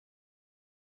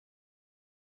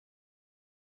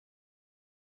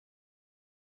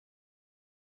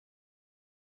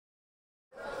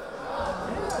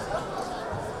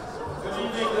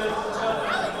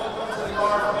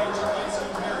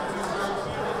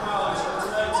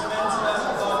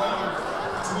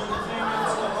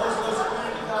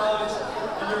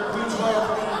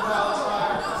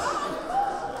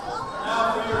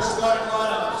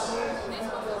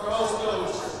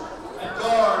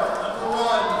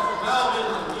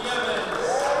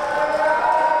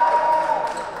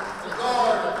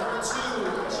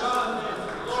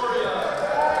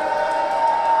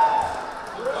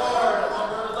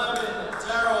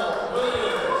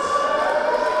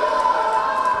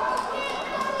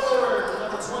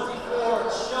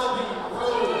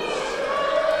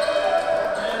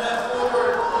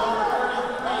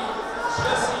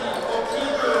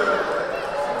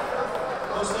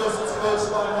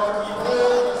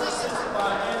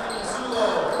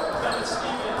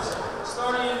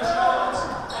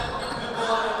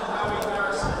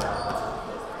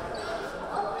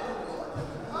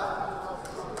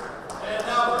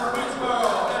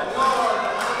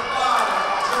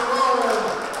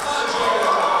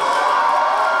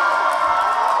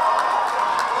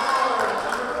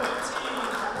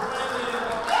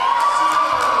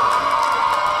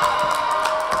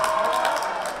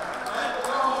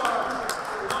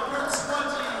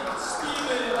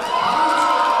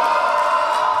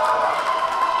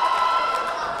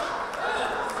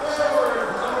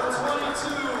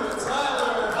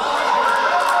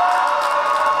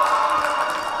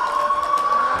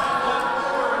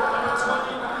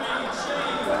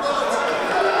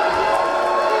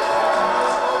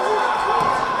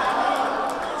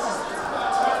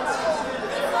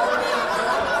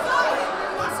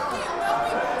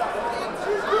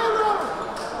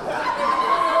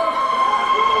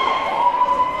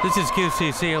This is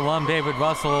QCC alum David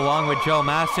Russell along with Joe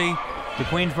Massey. The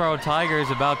Queensborough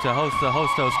Tigers about to host the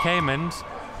Hostos Caymans.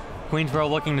 Queensborough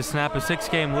looking to snap a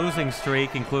 6-game losing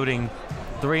streak, including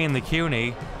 3 in the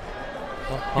CUNY.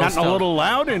 Gotten a little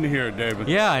loud in here, David.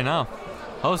 Yeah, I know.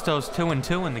 Hostos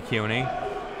 2-2 in the CUNY.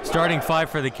 Starting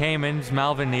 5 for the Caymans: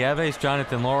 Malvin Nieves,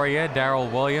 Jonathan Laurier,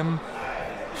 Daryl William,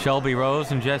 Shelby Rose,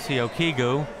 and Jesse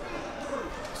Okigu.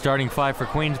 Starting 5 for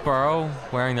Queensborough,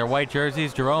 wearing their white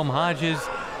jerseys: Jerome Hodges,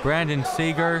 Brandon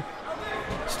Seeger,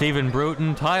 Stephen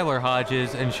Bruton, Tyler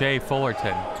Hodges, and Shea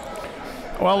Fullerton.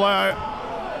 Well,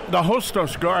 the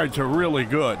Hostos guards are really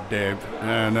good, Dave,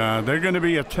 and they're going to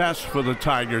be a test for the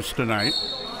Tigers tonight.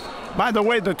 By the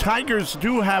way, the Tigers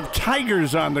do have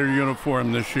tigers on their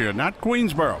uniform this year, not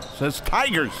Queensborough. It says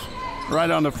Tigers right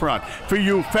on the front. For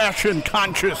you fashion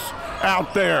conscious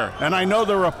out there, and I know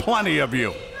there are plenty of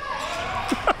you.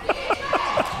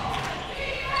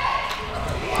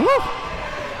 Woo!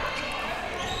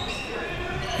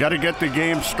 Got to get the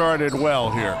game started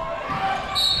well here.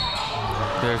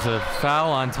 There's a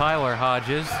foul on Tyler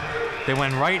Hodges. They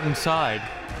went right inside.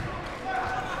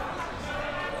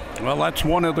 Well, that's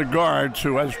one of the guards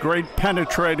who has great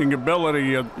penetrating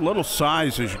ability, a little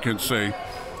size, as you can see.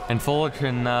 And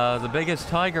Fullerton, the biggest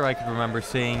Tiger I could remember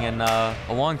seeing in a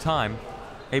long time.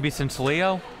 Maybe since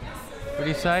Leo, what do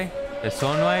you say?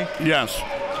 Esonwe? Yes.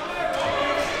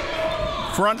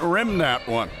 Front rim, that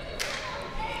one.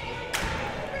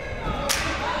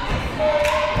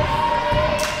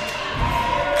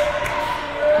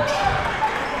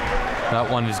 That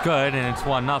one is good, and it's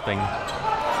 1-0.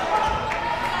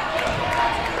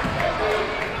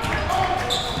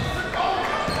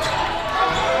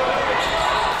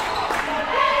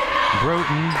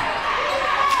 Bruton.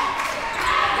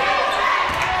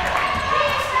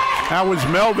 That was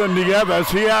Melvin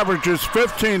Nieves. He averages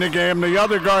 15 a game. The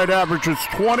other guard averages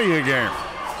 20 a game.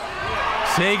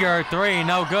 Seeger, 3,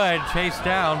 no good. Chased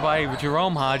down by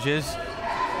Jerome Hodges.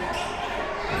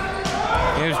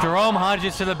 Here's Jerome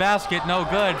Hodges to the basket, no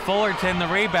good. Fullerton, the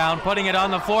rebound, putting it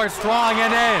on the floor, strong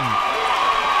and in.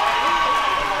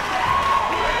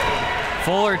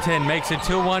 Fullerton makes it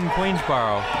 2-1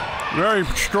 Queensborough. Very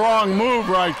strong move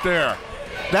right there.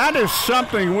 That is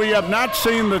something we have not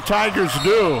seen the Tigers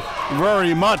do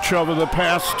very much over the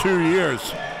past 2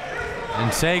 years.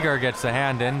 And Sager gets the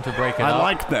hand in to break it up. I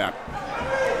like that.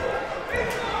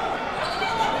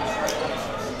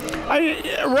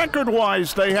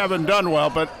 Record-wise, they haven't done well,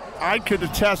 but I could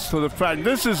attest to the fact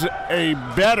this is a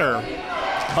better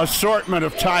assortment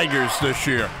of Tigers this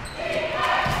year.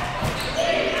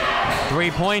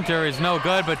 Three-pointer is no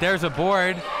good, but there's a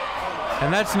board,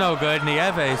 and that's no good.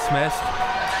 Nieves missed.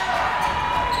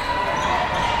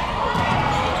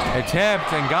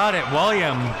 Attempt and got it.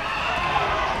 William.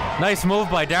 Nice move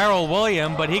by Daryl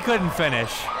William, but he couldn't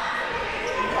finish.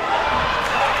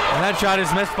 And that shot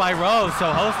is missed by Rose,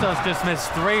 so Hostos just missed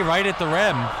 3 right at the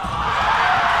rim.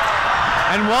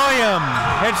 And William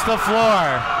hits the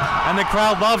floor, and the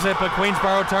crowd loves it, but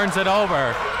Queensborough turns it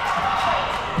over.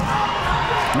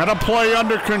 Gotta play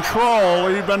under control,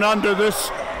 even under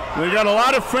this. They got a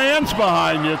lot of fans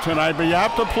behind you tonight, but you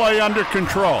have to play under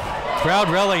control. Crowd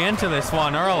really into this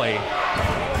one early.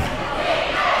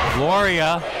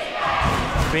 Laurier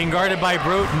being guarded by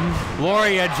Bruton.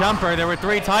 Laurier jumper. There were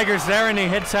 3 Tigers there, and he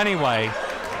hits anyway.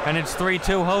 And it's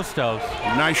 3-2 Hostos.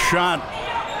 Nice shot.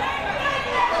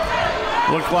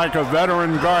 Looked like a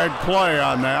veteran guard play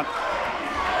on that.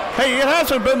 Hey, it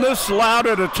hasn't been this loud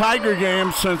at a Tiger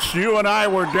game since you and I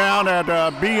were down at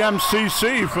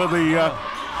BMCC for the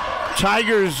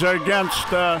Tigers against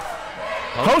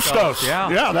Hostos.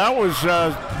 Yeah, that was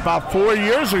about 4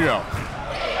 years ago.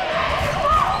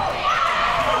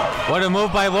 What a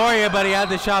move by Laurier, but he had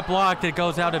the shot blocked. It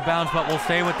goes out of bounds, but will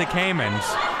stay with the Caymans.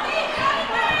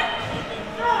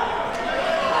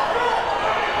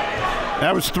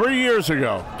 That was 3 years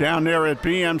ago down there at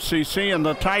BMCC, and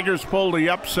the Tigers pulled the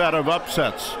upset of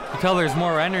upsets. You tell there's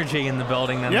more energy in the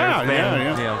building than there's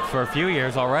been you know, for a few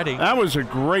years already. That was a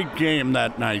great game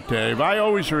that night, Dave. I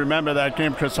always remember that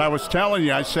game because I was telling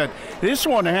you, I said, this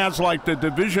one has like the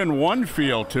Division I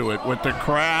feel to it with the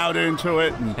crowd into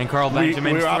it. And Carl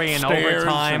Benjamin's 3 in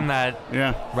overtime that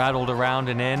rattled around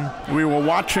and in. We were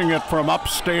watching it from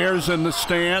upstairs in the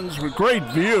stands with great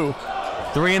view.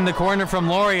 3 in the corner from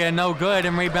Laurier, no good,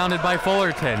 and rebounded by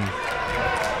Fullerton. And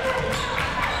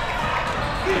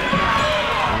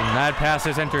that pass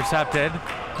is intercepted.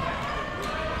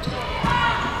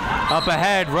 Up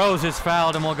ahead, Rose is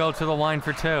fouled and will go to the line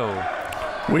for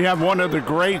 2. We have one of the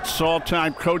greats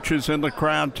all-time coaches in the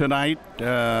crowd tonight,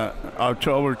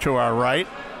 over to our right.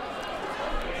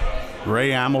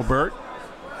 Ray Amelbert.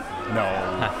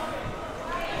 No.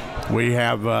 We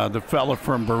have the fella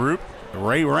from Beirut,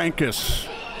 Ray Rankus.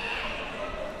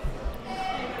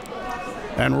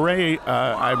 And Ray,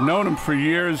 I've known him for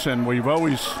years, and we've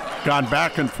always gone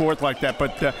back and forth like that.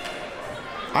 But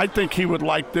I think he would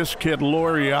like this kid,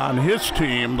 Laurie, on his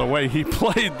team, the way he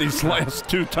played these last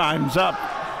 2 times up.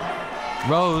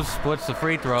 Rose splits the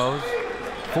free throws.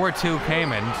 4-2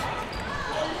 Caymans.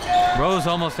 Rose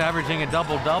almost averaging a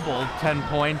double-double, 10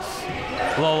 points,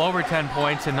 a little over 10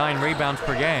 points and 9 rebounds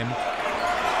per game.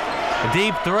 A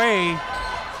deep three,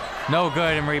 no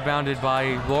good, and rebounded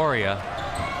by Gloria.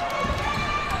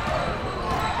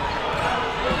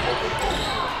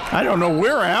 I don't know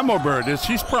where Amobird is.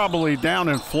 He's probably down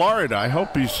in Florida. I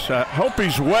hope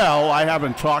he's well. I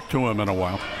haven't talked to him in a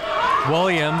while.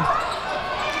 William.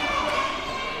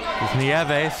 It's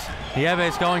Nieves.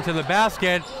 Nieves going to the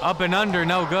basket, up and under,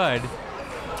 no good.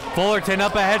 Fullerton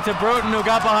up ahead to Bruton, who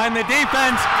got behind the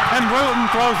defense, and Bruton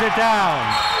throws it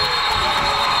down.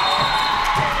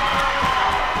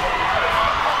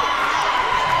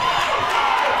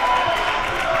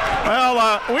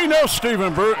 Well, we know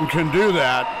Stephen Bruton can do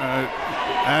that,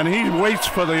 and he waits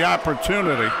for the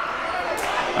opportunity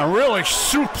and really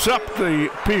soups up the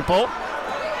people.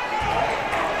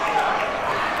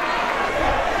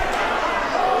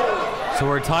 So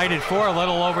we're tied at 4, a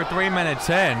little over 3 minutes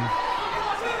in.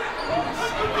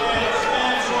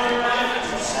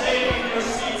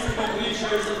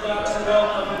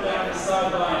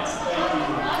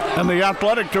 And the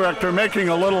athletic director making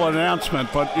a little announcement,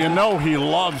 but you know he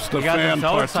loves the fan participation.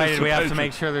 So excited we have to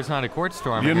make sure there's not a court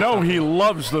storm. You know he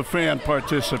loves the fan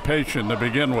participation to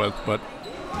begin with, but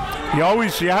you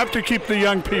have to keep the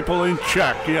young people in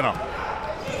check, you know.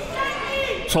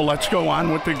 So let's go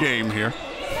on with the game here.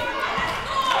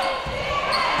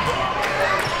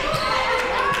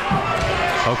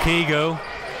 Okigu,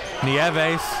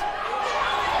 Nieves,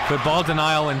 good ball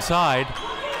denial inside.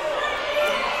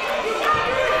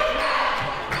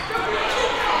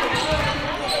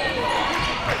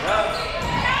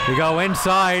 We go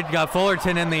inside, got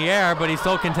Fullerton in the air, but he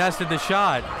still contested the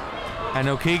shot. And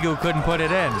Okigu couldn't put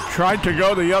it in. Tried to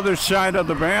go the other side of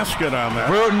the basket on that.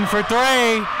 Bruton for 3,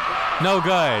 no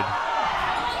good.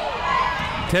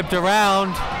 Tipped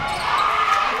around,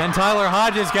 and Tyler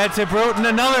Hodges gets it. Bruton,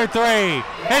 another 3.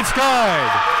 It's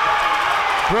good.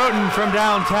 Bruton from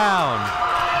downtown.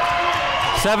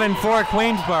 7-4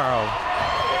 Queensborough.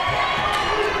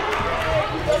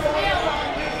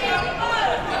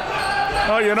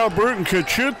 Oh, you know, Bruton could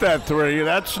shoot that 3.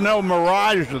 That's no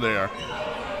mirage there.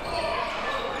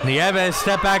 Nieves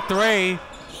step back 3,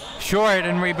 short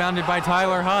and rebounded by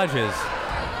Tyler Hodges.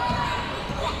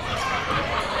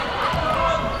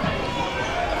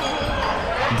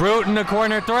 Bruton a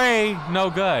corner 3, no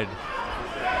good.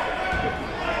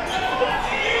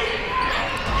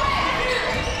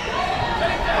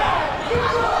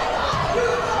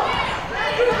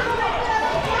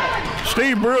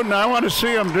 Steve Bruton, I want to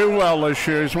see him do well this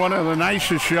year. He's one of the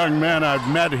nicest young men I've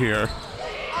met here.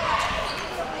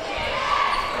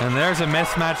 And there's a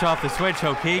mismatch off the switch.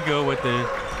 Okigu with the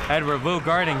Edward Vu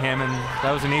guarding him, and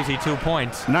that was an easy 2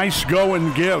 points. Nice go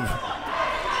and give.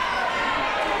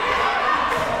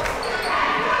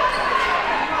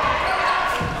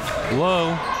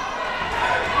 Low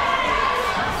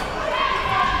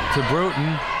to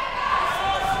Bruton.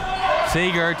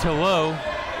 Seeger to Lou.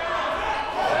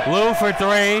 Lou for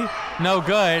 3, no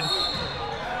good.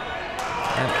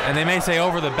 And they may say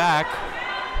over the back.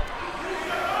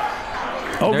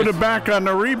 Over the back on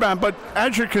the rebound, but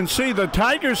as you can see, the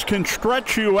Tigers can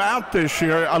stretch you out this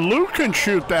year. Lou can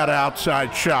shoot that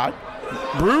outside shot.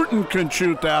 Bruton can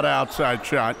shoot that outside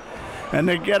shot. And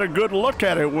they get a good look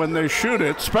at it when they shoot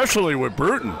it, especially with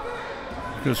Bruton.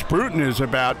 Because Bruton is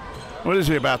about, what is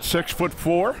he, about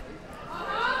 6'4"?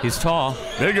 He's tall.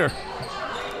 Bigger.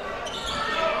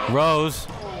 Rose.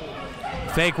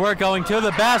 Fake work going to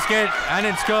the basket, and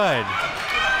it's good.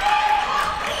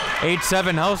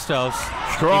 8-7 Hostos.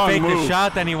 Strong he faked move. the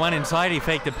shot, then he went inside. He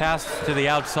faked the pass to the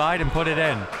outside and put it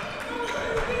in.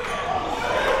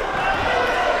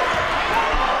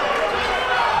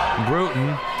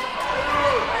 Bruton.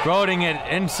 Throwing it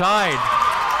inside.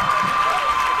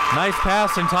 Nice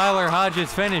pass, and Tyler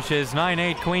Hodges finishes.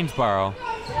 9-8 Queensborough.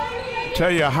 Tell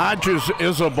you, Hodges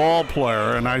is a ball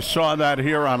player, and I saw that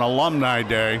here on Alumni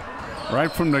Day,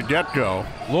 right from the get-go.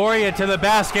 Loria to the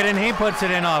basket, and he puts it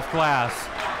in off glass.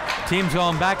 Teams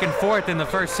going back and forth in the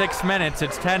first 6 minutes.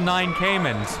 It's 10-9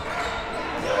 Caymans.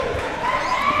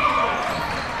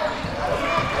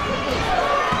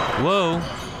 Lou.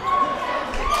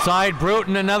 Side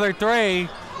Bruton, another 3.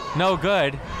 No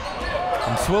good.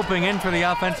 And swooping in for the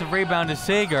offensive rebound is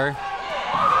Seeger.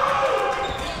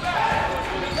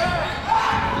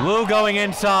 Lou going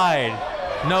inside.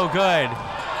 No good.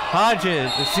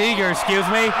 Seeger, excuse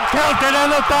me. Counted on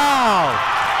the foul.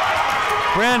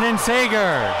 Brandon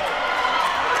Seeger.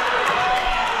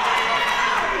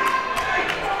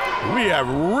 We have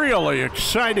really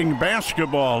exciting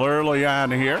basketball early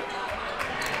on here.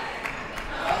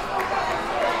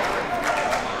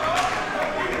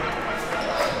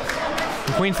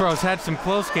 Queensborough's had some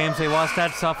close games. They lost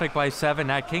at Suffolk by 7,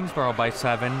 at Kingsborough by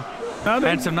 7.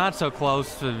 And some not so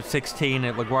close, 16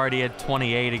 at LaGuardia,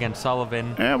 28 against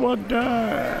Sullivan. Yeah, what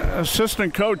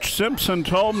assistant coach Simpson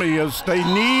told me is they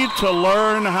need to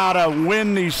learn how to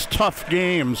win these tough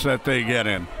games that they get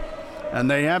in. And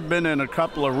they have been in a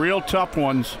couple of real tough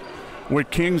ones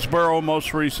with Kingsborough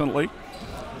most recently.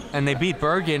 And they beat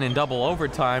Bergen in double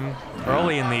overtime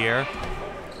early in the year.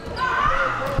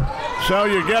 So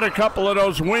you get a couple of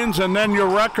those wins and then your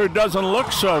record doesn't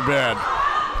look so bad.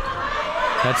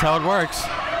 That's how it works.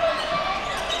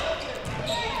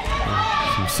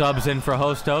 Some subs in for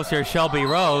Hostos. Here's Shelby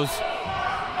Rose.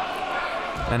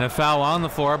 And a foul on the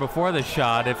floor before the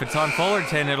shot. If it's on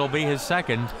Fullerton, it'll be his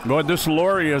second. Boy, this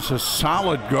Laurie is a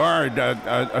solid guard,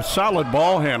 a solid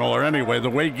ball handler anyway, the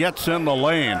way he gets in the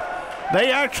lane.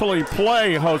 They actually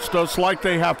play, Hostos, like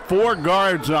they have 4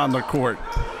 guards on the court.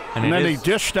 And then he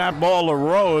dished that ball to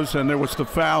Rose, and there was the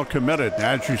foul committed,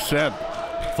 as you said.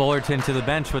 Fullerton to the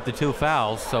bench with the 2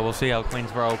 fouls, so we'll see how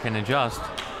Queensborough can adjust.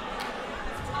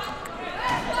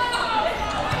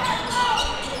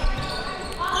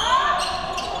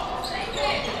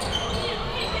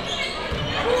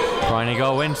 Trying to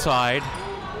go inside.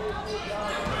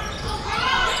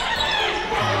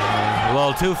 A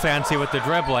little too fancy with the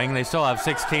dribbling. They still have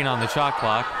 16 on the shot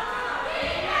clock.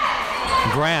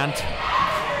 Grant.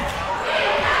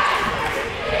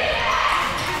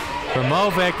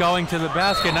 Vermovic going to the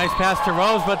basket. Nice pass to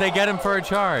Rose, but they get him for a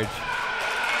charge.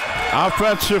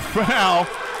 Offensive foul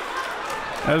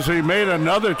as he made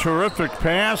another terrific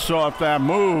pass off that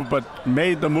move, but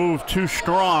made the move too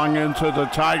strong into the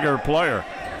Tiger player.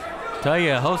 Tell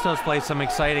you, Hostos played some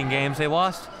exciting games. They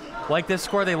lost, like this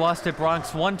score, they lost at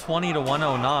Bronx 120 to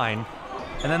 109,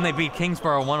 and then they beat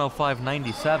Kingsborough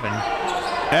 105-97.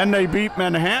 And they beat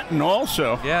Manhattan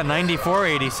also. Yeah,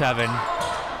 94-87.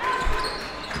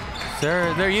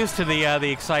 They're used to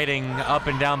the exciting up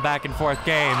and down, back and forth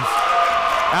games.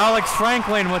 Alex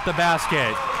Franklin with the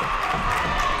basket.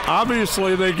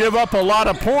 Obviously, they give up a lot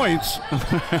of points.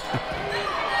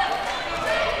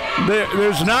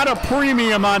 There's not a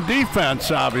premium on defense,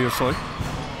 obviously.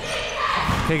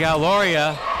 Take out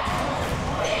Loria.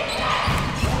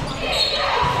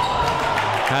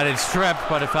 Had it stripped,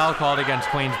 but a foul called against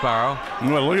Queensborough.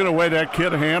 Well, look at the way that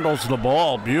kid handles the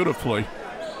ball beautifully.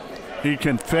 He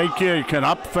can fake you, he can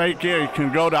up fake you, he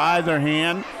can go to either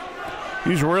hand.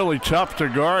 He's really tough to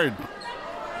guard.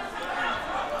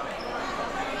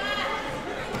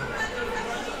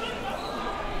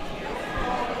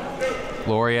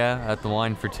 Loria at the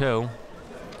line for 2.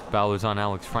 Foul is on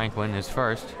Alex Franklin, his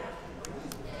first.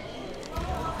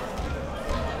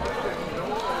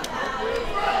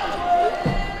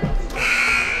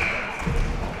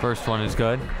 First one is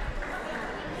good.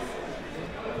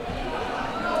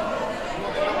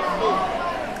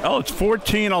 Oh, it's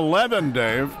 14-11,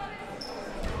 Dave.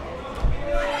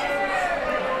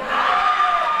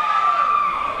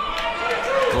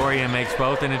 Loria makes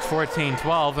both, and it's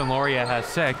 14-12, and Loria has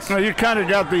 6. Well, you kind of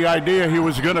got the idea he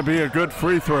was going to be a good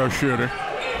free throw shooter.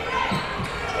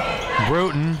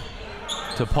 Bruton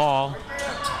to Paul.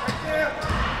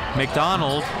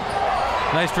 McDonald.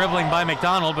 Nice dribbling by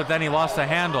McDonald, but then he lost the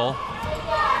handle.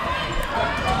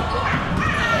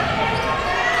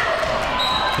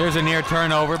 There's a near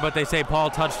turnover, but they say Paul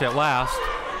touched it last.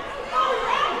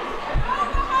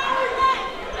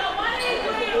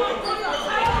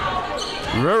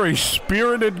 Very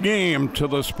spirited game to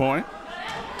this point.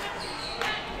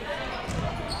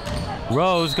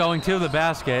 Rose going to the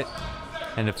basket,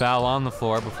 and a foul on the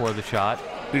floor before the shot.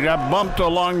 He got bumped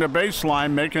along the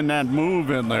baseline, making that move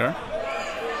in there.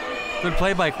 Good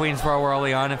play by Queensborough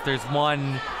early on. If there's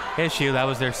one issue, that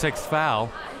was their 6th foul.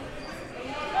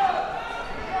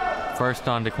 First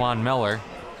on Daquan Miller.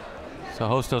 So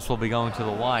Hostos will be going to the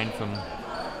line from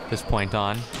this point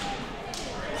on.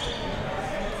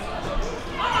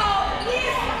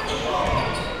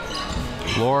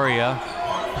 Loria.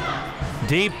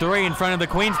 Deep 3 in front of the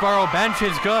Queensborough bench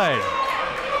is good.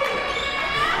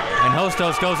 And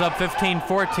Hostos goes up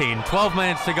 15-14. 12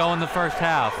 minutes to go in the first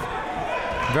half.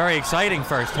 Very exciting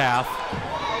first half.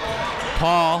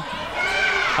 Paul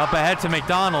up ahead to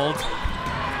McDonald.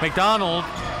 McDonald,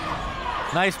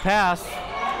 nice pass.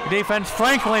 Defense,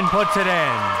 Franklin puts it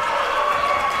in.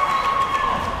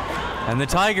 And the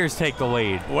Tigers take the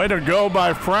lead. Way to go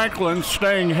by Franklin,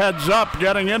 staying heads up,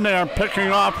 getting in there,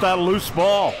 picking off that loose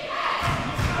ball.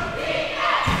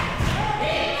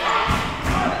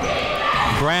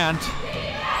 Grant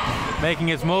making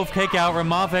his move, kick out,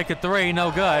 Ramovic at 3,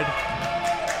 no good.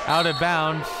 Out of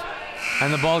bounds,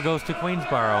 and the ball goes to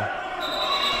Queensborough.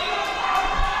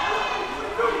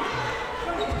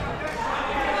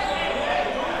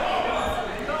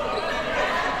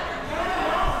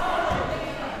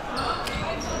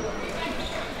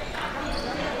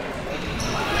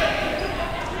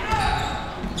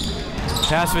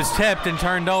 Pass was tipped and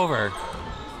turned over.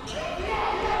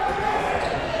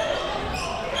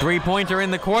 Three-pointer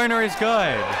in the corner is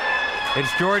good.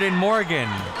 It's Jordan Morgan.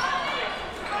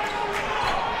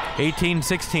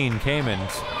 18-16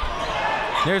 Caymans.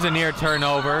 There's a near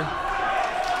turnover.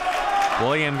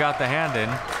 William got the hand in.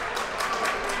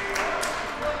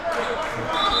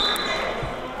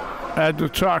 I had to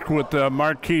talk with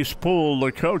Marquise Poole,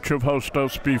 the coach of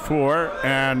Hostos, before,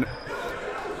 and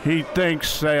he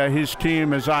thinks his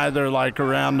team is either like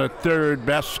around the third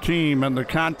best team in the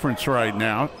conference right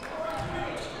now.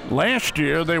 Last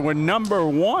year, they were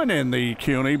 #1 in the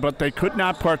CUNY, but they could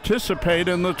not participate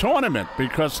in the tournament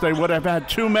because they would have had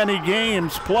too many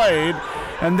games played,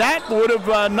 and that would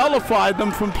have nullified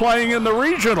them from playing in the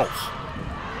regionals.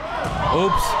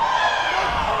 Oops.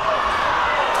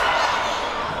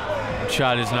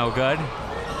 Shot is no good.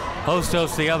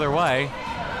 Hostos the other way.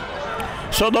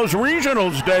 So those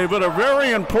regionals, David, are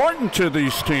very important to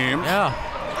these teams. Yeah.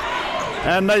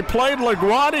 And they played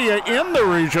LaGuardia in the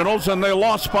regionals, and they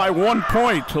lost by 1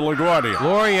 point to LaGuardia.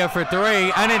 Loria for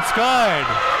 3, and it's good.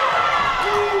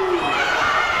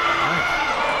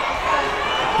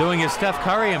 Doing his Steph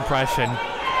Curry impression.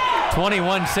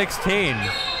 21-16.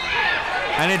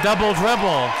 And a double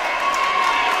dribble.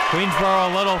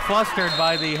 Queensborough a little flustered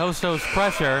by the Hostos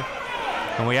pressure.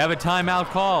 And we have a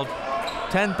timeout called.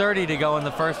 10:30 to go in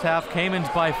the first half. Caymans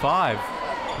by 5.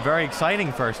 Very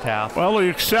exciting first half. Well, the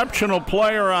exceptional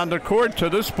player on the court to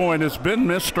this point has been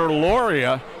Mr.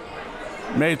 Loria.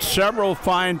 Made several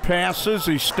fine passes.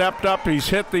 He stepped up. He's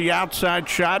hit the outside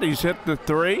shot. He's hit the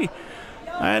 3.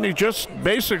 And he just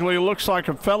basically looks like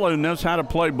a fellow who knows how to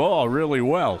play ball really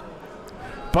well.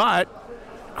 But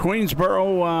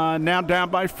Queensborough now down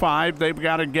by 5. They've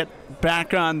got to get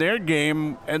back on their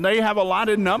game. And they have a lot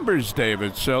of numbers,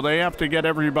 David, so they have to get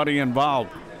everybody involved.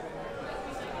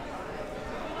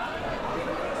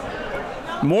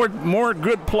 More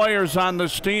good players on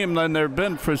this team than there have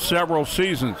been for several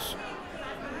seasons.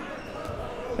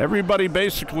 Everybody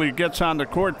basically gets on the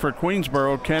court for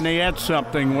Queensborough. Can he add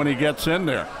something when he gets in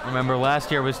there? Remember,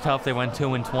 last year was tough. They went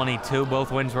 2-22.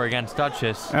 Both wins were against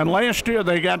Dutchess. And last year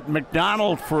they got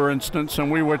McDonald, for instance,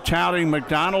 and we were touting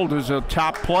McDonald as a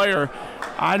top player.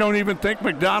 I don't even think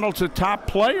McDonald's a top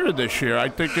player this year. I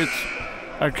think it's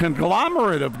a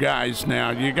conglomerate of guys now.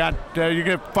 You got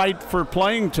to fight for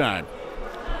playing time.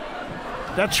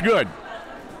 That's good.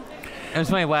 It was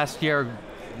funny, last year,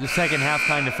 the second half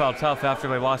kind of felt tough after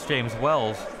they lost James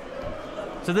Wells.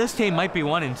 So this team might be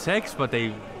 1-6, but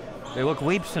they look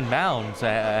leaps and bounds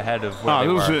ahead of where they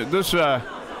were.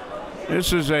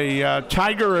 This is a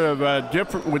tiger of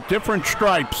with different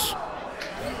stripes.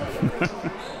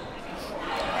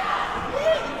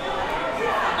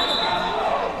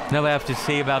 Now they have to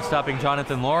see about stopping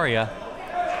Jonathan Loria.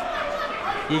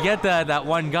 You get that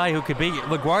one guy who could be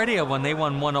LaGuardia when they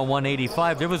won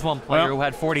 101-85. There was one player who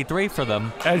had 43 for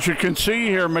them. As you can see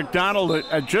here, McDonald,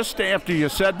 just after you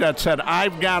said that, said,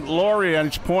 "I've got Loria," and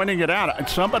he's pointing it out. And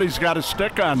somebody's got to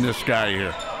stick on this guy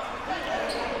here.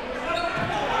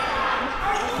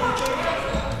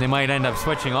 They might end up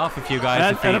switching off a few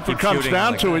guys. And if it comes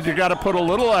down to it, you got to put a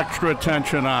little extra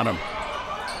attention on him.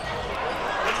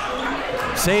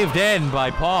 Saved in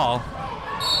by Paul.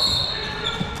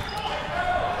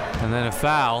 And then a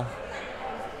foul.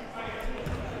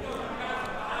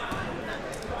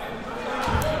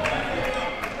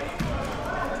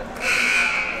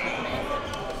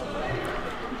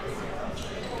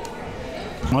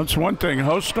 That's one thing.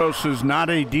 Hostos is not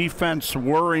a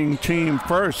defense-worrying team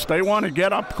first. They want to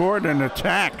get up court and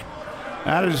attack.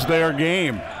 That is their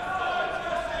game.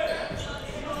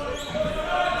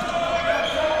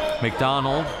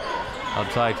 McDonald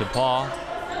outside to Paul.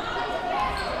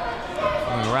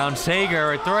 Around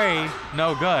Sager at 3,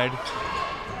 no good.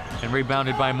 And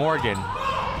rebounded by Morgan.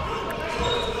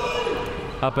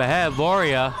 Up ahead,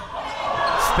 Loria.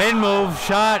 Spin move,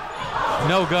 shot,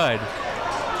 no good.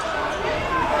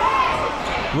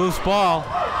 Loose ball,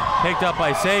 picked up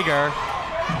by Sager.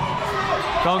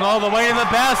 Going all the way to the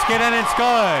basket, and it's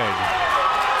good.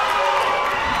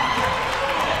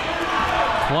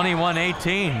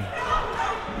 21-18.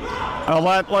 Well,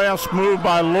 that last move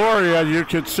by Loria, you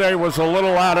could say, was a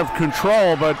little out of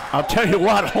control, but I'll tell you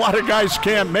what, a lot of guys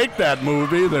can't make that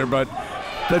move either, but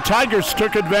the Tigers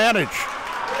took advantage.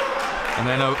 And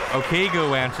then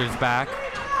Okigu answers back.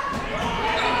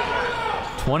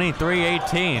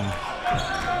 23-18.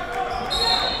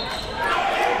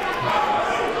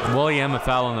 William, a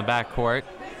foul in the backcourt.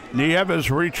 Nieves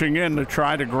reaching in to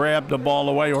try to grab the ball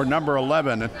away, or number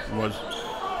 11 it was.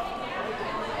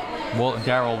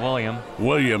 Darrell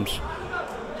Williams.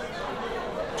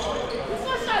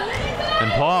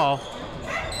 And Paul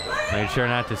made sure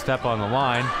not to step on the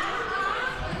line.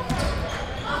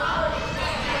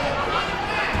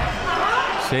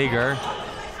 Seeger,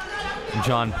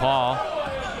 John Paul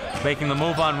making the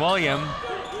move on William.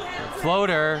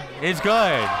 Floater is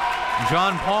good.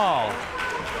 John Paul,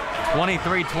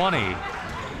 23-20.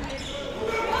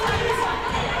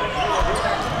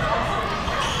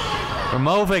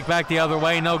 Ramovic back the other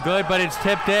way, no good, but it's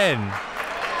tipped in.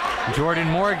 Jordan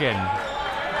Morgan.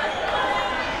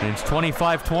 And it's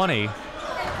 25-20.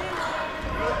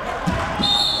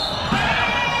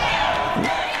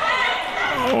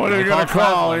 What are you going to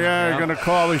call? Yeah, you're going to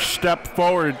call a step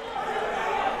forward.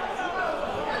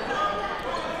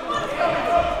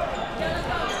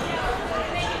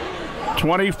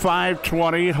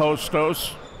 $25-20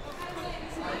 Hostos.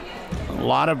 A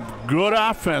lot of good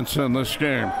offense in this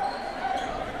game.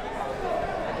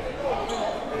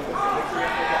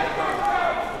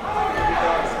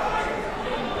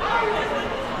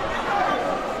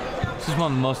 This is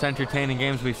one of the most entertaining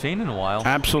games we've seen in a while.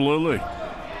 Absolutely.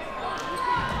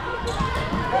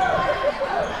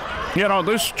 You know,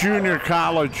 this junior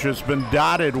college has been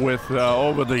dotted with,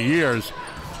 over the years,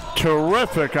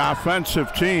 terrific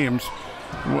offensive teams.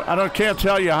 Can't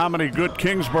tell you how many good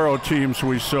Queensborough teams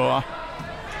we saw.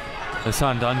 The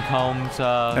son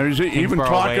Duncombe's even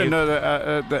talking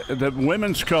to the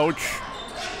women's coach,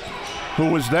 who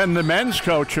was then the men's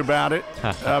coach, about it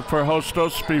for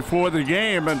Hostos before the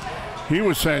game, and he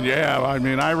was saying, yeah, I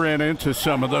mean, I ran into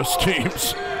some of those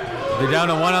teams. They're down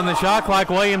to 1 on the shot clock.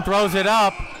 William throws it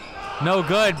up. No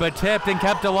good, but tipped and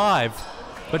kept alive.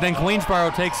 But then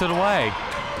Queensborough takes it away.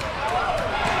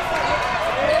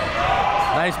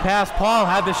 Nice pass. Paul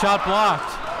had the shot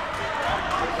blocked.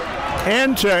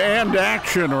 End-to-end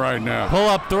action right now. Pull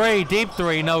up 3, deep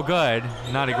 3, no good.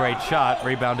 Not a great shot.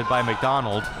 Rebounded by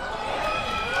McDonald.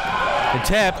 The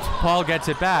tipped. Paul gets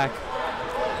it back.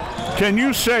 Can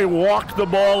you say walk the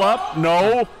ball up?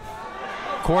 No.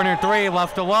 Corner 3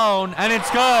 left alone, and it's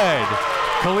good.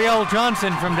 Khalil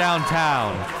Johnson from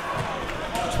downtown.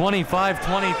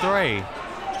 25-23.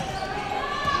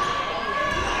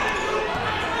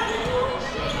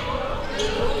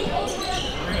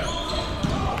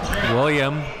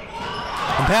 William.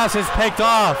 And pass is picked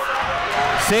off.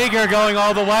 Seeger going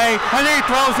all the way, and he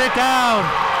throws it down.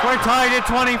 We're tied at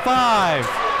 25.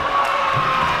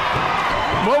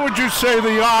 What would you say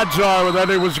the odds are that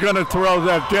he was going to throw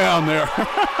that down there?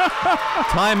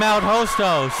 Timeout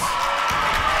Hostos.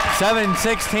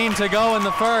 7:16 to go in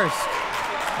the first.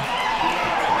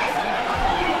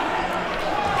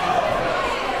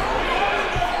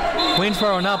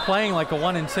 Queensborough not playing like a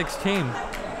 1-6 team.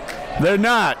 They're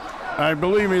not.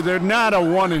 Believe me, they're not a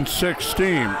 1-6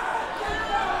 team.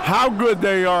 How good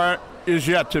they are is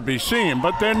yet to be seen,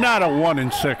 but they're not a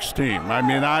 1-6 team. I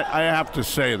mean, I have to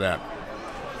say that.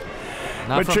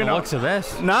 Not from the looks of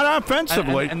this. Not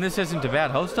offensively. And this isn't a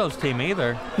bad Hostos team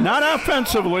either. Not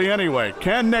offensively anyway.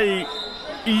 Can they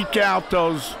eke out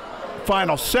those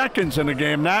final seconds in the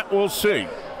game? That we'll see.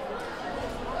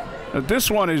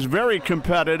 This one is very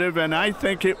competitive, and I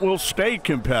think it will stay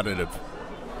competitive.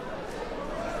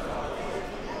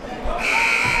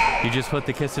 You just put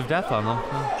the kiss of death on them.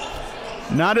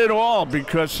 Not at all,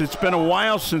 because it's been a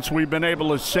while since we've been able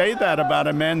to say that about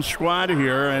a men's squad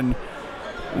here, and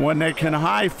when they can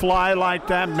high fly like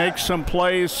that, make some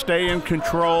plays, stay in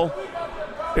control,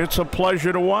 it's a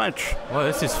pleasure to watch. Well,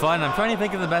 this is fun. I'm trying to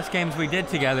think of the best games we did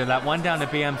together. That one down at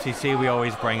BMCC we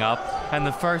always bring up, and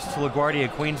the first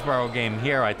LaGuardia Queensborough game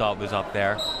here I thought was up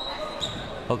there.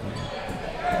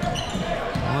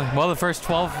 Well, the first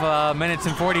 12 minutes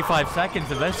and 45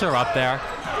 seconds of this are up there.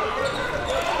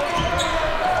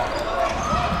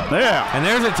 Yeah. And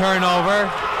there's a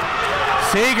turnover.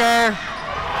 Seeger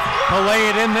will lay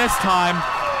it in this time.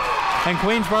 And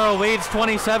Queensborough leads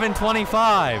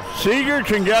 27-25. Seeger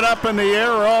can get up in the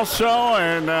air also,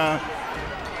 and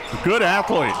good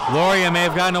athlete. Loria may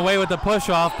have gotten away with the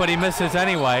push-off, but he misses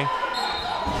anyway.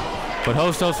 But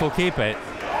Hostos will keep it.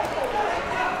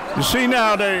 You see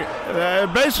now, they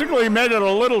basically made it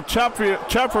a little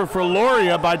tougher for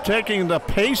Loria by taking the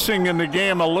pacing in the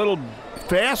game a little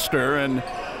faster, and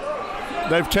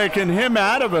they've taken him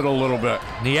out of it a little bit.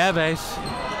 Nieves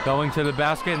going to the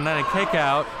basket and then a kick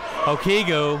out.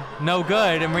 Okigu, no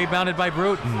good, and rebounded by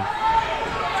Bruton.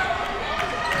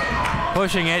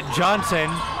 Pushing it, Johnson.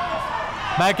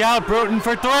 Back out, Bruton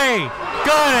for three.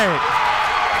 Got it!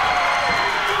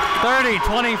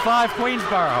 30-25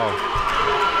 Queensborough.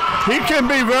 He can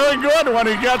be very good when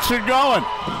he gets it going.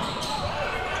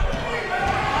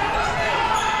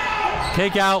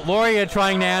 Kick out, Loria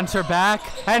trying to answer back,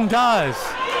 and does.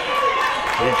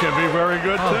 He can be very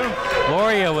good too.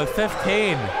 Loria with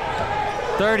 15.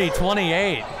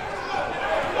 30-28.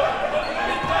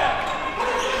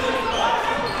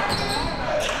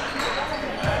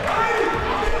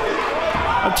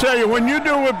 I'll tell you, when you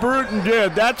do what Bruton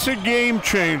did, that's a game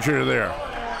changer there.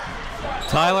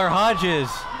 Tyler Hodges,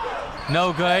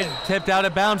 no good. Tipped out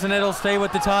of bounds, and it'll stay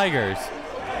with the Tigers.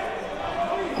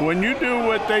 When you do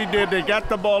what they did, they got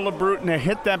the ball to Bruton, they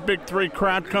hit that big three,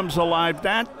 crowd comes alive.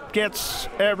 That gets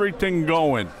everything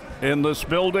going in this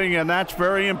building, and that's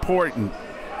very important.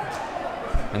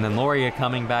 And then Loria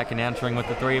coming back and answering with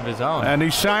the three of his own. And he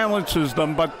silences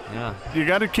them, but you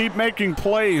got to keep making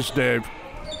plays, Dave.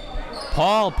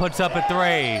 Paul puts up a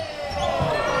three.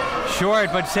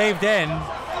 Short, but saved in.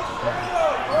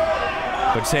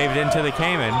 But saved into the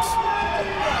Caymans.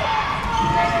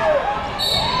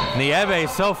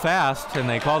 Nieves so fast, and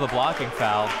they call the blocking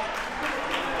foul.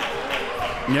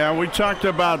 Yeah, we talked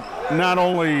about not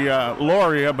only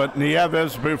Loria, but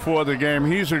Nieves before the game.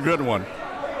 He's a good one.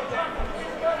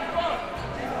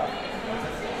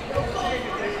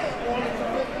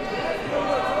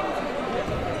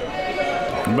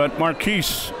 But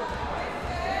Marquise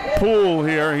Poole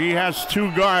here, he has two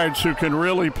guards who can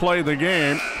really play the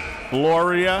game.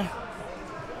 Loria,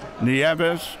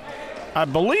 Nieves. I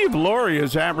believe Loria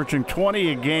is averaging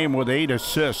 20 a game with 8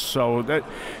 assists, so that,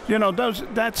 you know,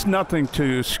 that's nothing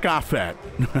to scoff at.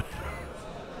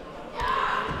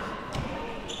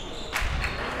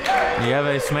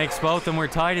 Nieves makes both, and we're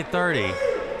tied at 30.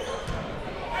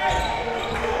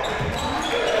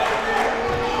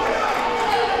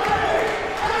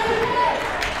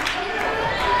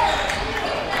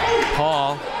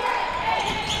 Paul,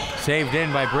 saved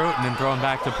in by Bruton and thrown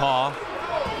back to Paul.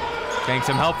 Getting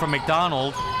some help from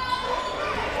McDonald.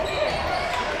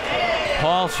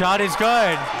 Paul's shot is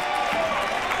good.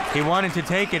 He wanted to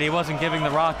take it. He wasn't giving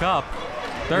the rock up.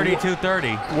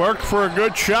 32-30. Worked for a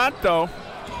good shot, though.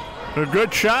 A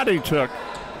good shot he took.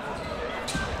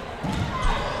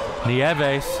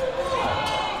 Nieves.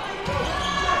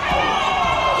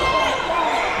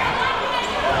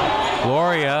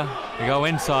 Loria, they go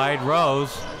inside.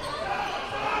 Rose.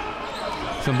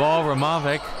 Some ball,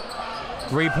 Ramovic.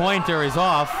 Three-pointer is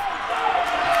off.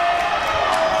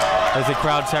 As the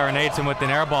crowd serenades him with an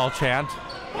airball chant.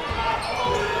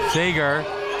 Seeger,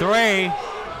 three.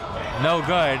 No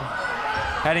good.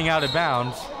 Heading out of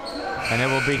bounds. And it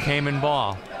will be Cayman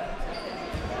ball.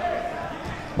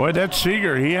 Boy, that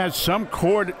Seeger, he has some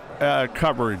court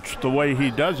coverage the way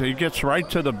he does it. He gets right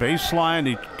to the baseline.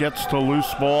 He gets to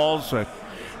loose balls.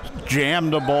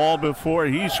 Jammed the ball before.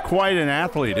 He's quite an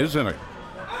athlete, isn't he?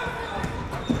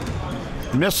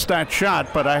 Missed that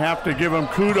shot, but I have to give him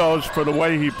kudos for the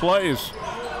way he plays.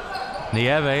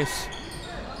 Nieves.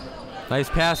 Nice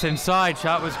pass inside.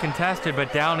 Shot was contested,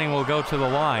 but Downing will go to the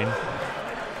line.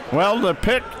 Well, the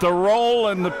pick, the roll,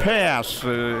 and the pass.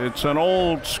 It's an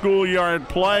old schoolyard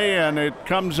play, and it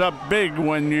comes up big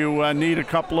when you need a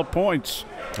couple of points.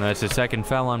 And that's the second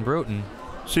foul on Bruton.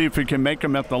 See if he can make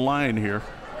him at the line here.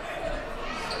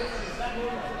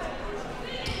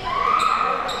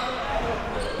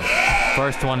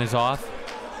 First one is off.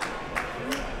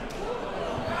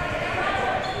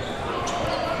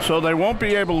 So they won't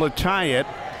be able to tie it,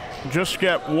 just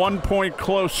get 1 point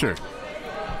closer.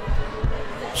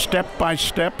 Step by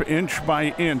step, inch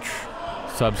by inch.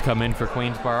 Subs come in for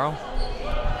Queensborough.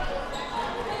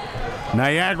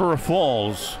 Niagara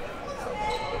Falls.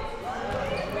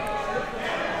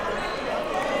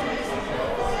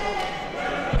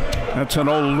 That's an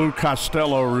old Lou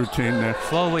Costello routine there.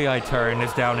 Slowly I turn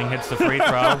as Downing hits the free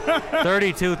throw.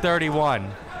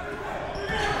 32-31.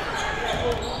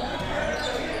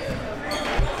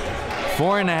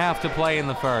 4.5 to play in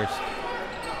the first.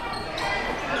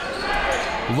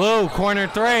 Lou, corner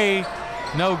three.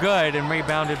 No good, and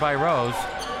rebounded by Rose.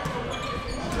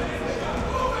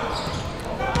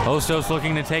 Hostos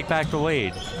looking to take back the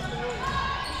lead.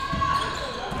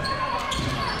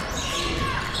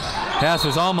 Pass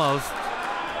was almost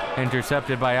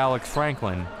intercepted by Alex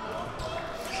Franklin.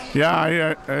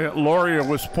 Yeah, Loria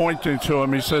was pointing to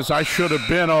him. He says, I should have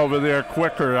been over there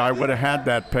quicker. I would have had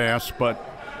that pass, but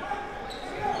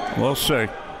we'll see.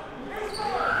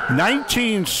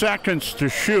 19 seconds to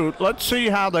shoot. Let's see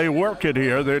how they work it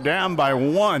here. They're down by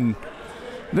 1.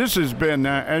 This has been,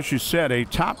 as you said, a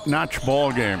top-notch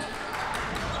ball game.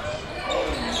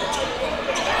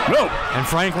 No. And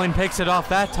Franklin picks it off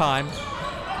that time.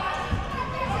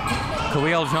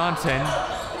 Khalil Johnson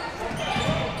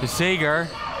to Seeger.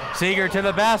 Seeger to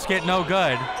the basket, no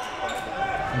good.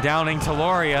 Downing to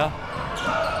Loria.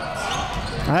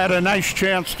 I had a nice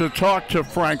chance to talk to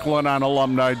Franklin on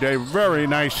Alumni Day. Very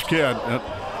nice kid.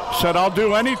 Said, I'll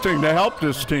do anything to help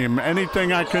this team.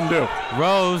 Anything I can do.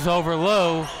 Rose over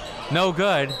Lou, no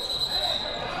good.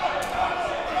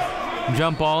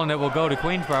 Jump ball, and it will go to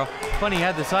Queensborough. Funny, he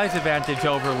had the size advantage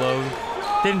over Lou.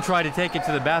 Didn't try to take it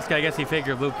to the basket. I guess he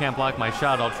figured Lou can't block my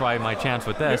shot. I'll try my chance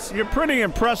with this. You're pretty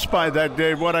impressed by that,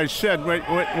 Dave, what I said.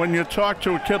 When you talk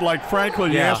to a kid like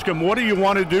Franklin, you ask him, what do you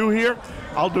want to do here?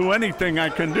 I'll do anything I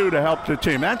can do to help the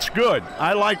team. That's good.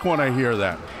 I like when I hear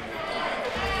that.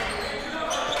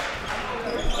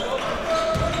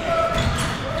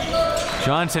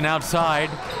 Johnson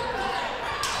outside.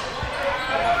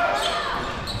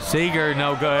 Seeger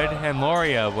no good, and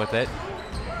Loria with it.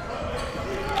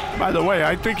 By the way,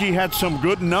 I think he had some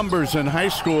good numbers in high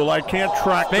school. I can't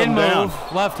track them down. Spin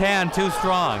move, left hand, too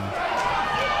strong.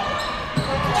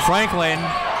 Franklin,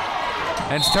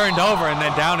 and it's turned over, and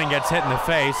then Downing gets hit in the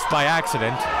face by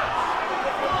accident.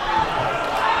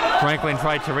 Franklin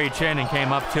tried to reach in and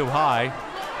came up too high.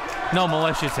 No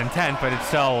malicious intent, but it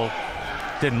still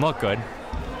didn't look good.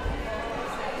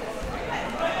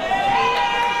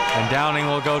 And Downing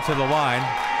will go to the line.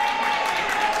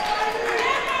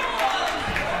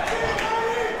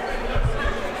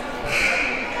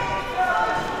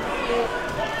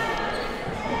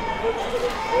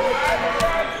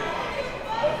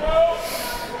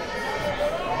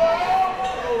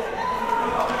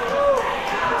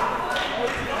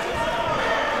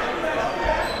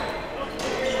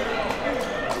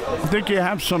 I think you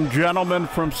have some gentlemen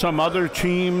from some other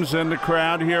teams in the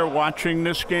crowd here watching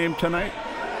this game tonight.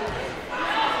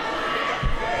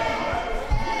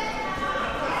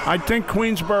 I think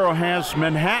Queensborough has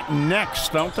Manhattan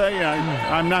next, don't they?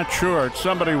 I'm not sure.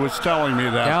 Somebody was telling me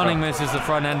that. Downing misses the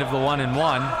front end of the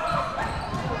 1-and-1.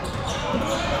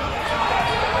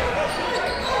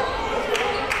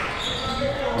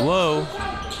 Lou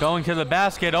going to the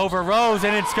basket over Rose,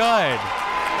 and it's good.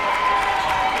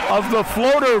 Of the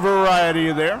floater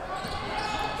variety there.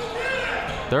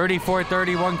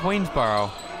 34-31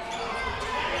 Queensborough.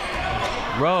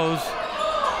 Rose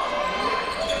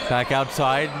back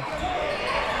outside,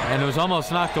 and it was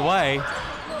almost knocked away.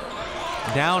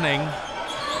 Downing.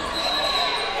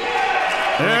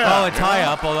 They call it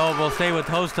tie-up, although we'll stay with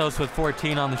Hostos with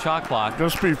 14 on the shot clock.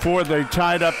 Just before they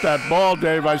tied up that ball,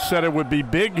 Dave, I said it would be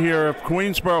big here if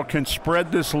Queensborough can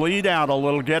spread this lead out a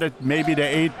little, get it maybe to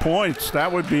 8 points.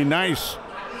 That would be nice.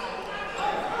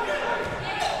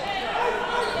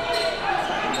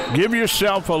 Give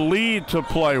yourself a lead to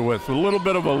play with, a little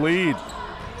bit of a lead.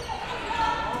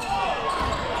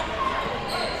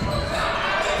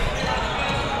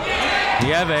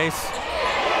 Nieves.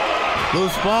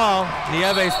 Loose ball.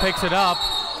 Nieves picks it up.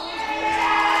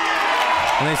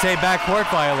 And they say backcourt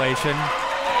violation.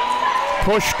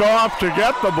 Pushed off to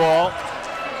get the ball.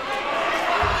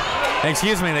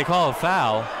 Excuse me, they call a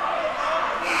foul.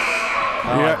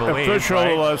 Yeah, believe, official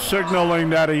right? signaling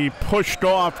that he pushed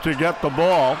off to get the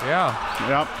ball. Yeah.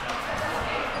 Yep.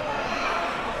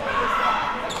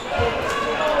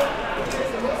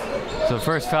 So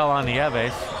first foul on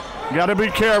Nieves. Got to be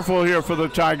careful here for the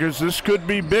Tigers. This could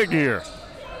be big here.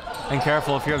 And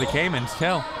careful if you're the Caymans,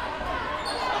 too.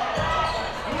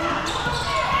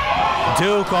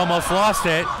 Duke almost lost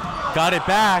it. Got it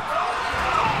back.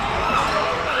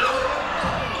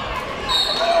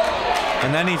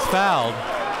 And then he's fouled.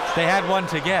 They had one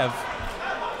to give.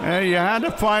 Yeah, you had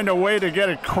to find a way to get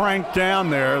it cranked down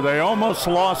there. They almost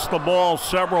lost the ball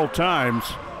several times.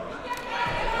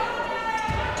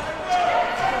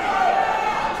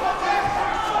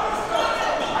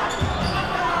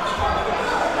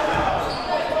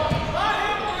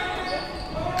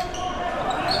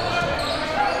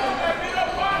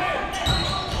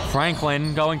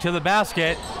 Franklin going to the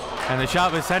basket, and the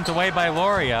shot was sent away by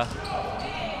Loria.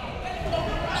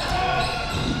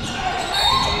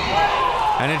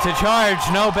 And it's a charge,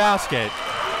 no basket.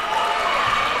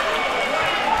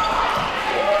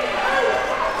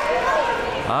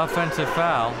 Offensive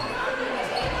foul.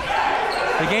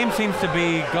 The game seems to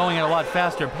be going at a lot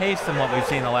faster pace than what we've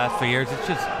seen the last few years. It's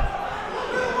just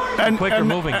quicker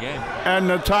moving game. And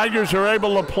the Tigers are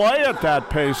able to play at that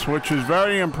pace, which is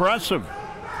very impressive.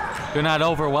 They're not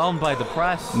overwhelmed by the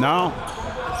press. No.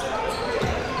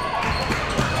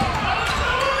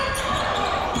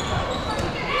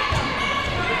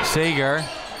 Seager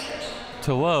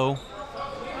to Lou.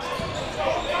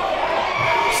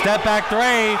 Step back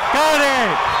three. Got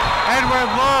it! Edward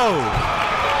Lou.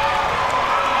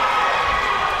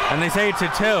 And they say it's a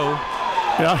 2.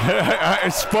 Yeah, I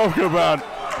spoke about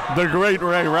the great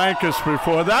Ray Rankus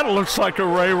before. That looks like a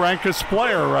Ray Rankus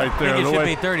player right there. I think it should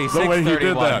be 36, the way 31. he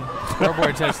did that.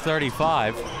 Scoreboard says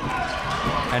 35.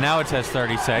 And now it says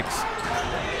 36.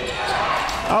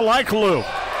 I like Lou.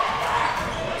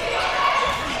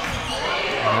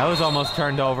 That was almost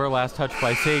turned over. Last touch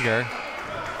by Seager.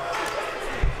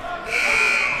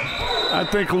 I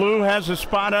think Lou has a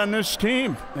spot on this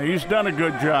team. He's done a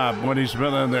good job when he's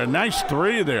been in there. Nice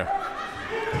 3 there.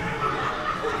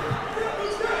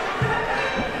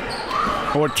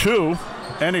 Or 2,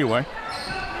 anyway.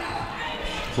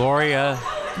 Gloria.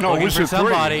 No, it was a 3.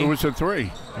 Somebody. It was a 3.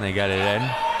 And they got it in.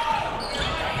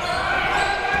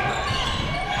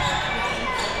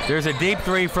 There's a deep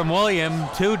 3 from William.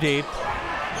 2 deep.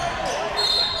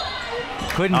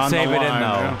 Couldn't save it in, though.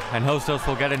 Yeah. And Hostos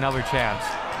will get another chance.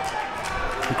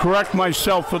 To correct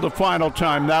myself for the final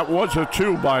time, that was a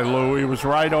 2 by Lou. He was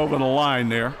right over the line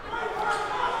there.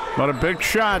 But a big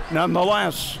shot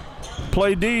nonetheless.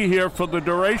 Play D here for the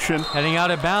duration. Heading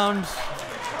out of bounds.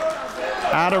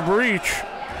 Out of reach.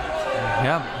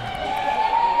 Yep.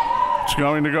 It's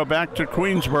going to go back to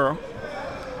Queensborough.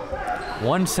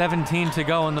 1:17 to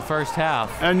go in the first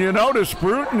half. And you notice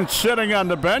Bruton's sitting on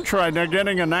the bench right now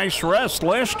getting a nice rest.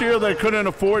 Last year they couldn't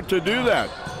afford to do that.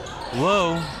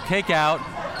 Lou, kick out,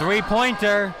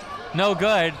 3-pointer, no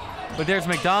good. But there's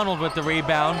McDonald with the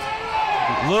rebound.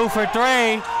 Lou for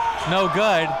 3, no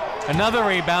good. Another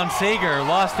rebound, Seager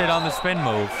lost it on the spin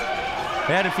move.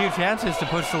 They had a few chances to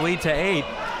push the lead to 8.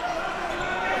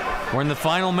 We're in the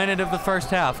final minute of the first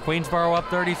half. Queensborough up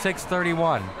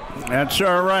 36-31. That's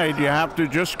all right. You have to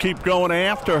just keep going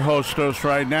after Hostos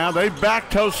right now. They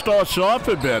backed Hostos off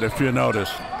a bit, if you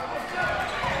notice.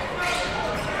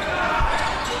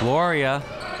 Gloria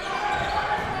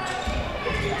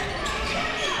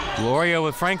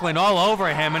with Franklin all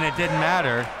over him, and it didn't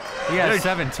matter. He has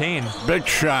 17. Big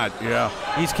shot, yeah.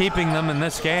 He's keeping them in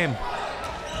this game.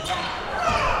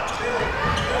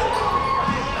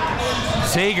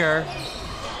 Seager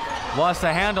lost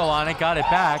the handle on it, got it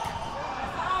back.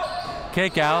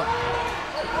 Kick out.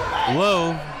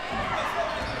 Lou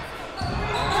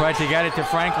tried to get it to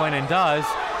Franklin and does.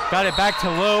 Got it back to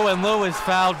Lou, and Lou is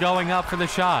fouled going up for the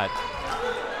shot.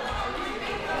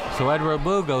 So Edward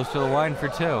Lou goes to the line for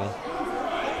 2.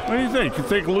 What do you think? You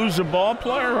think Lou's a ball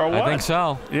player or what? I think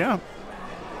so. Yeah.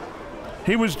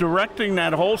 He was directing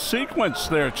that whole sequence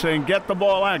there, saying, get the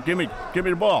ball out, give me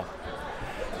the ball.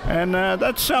 And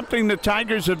that's something the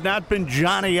Tigers have not been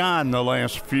Johnny on the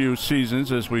last few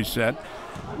seasons, as we said.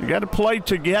 You got to play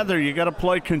together. You got to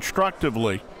play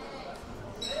constructively.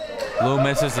 Lou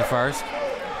misses the first.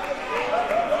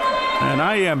 And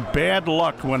I am bad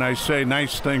luck when I say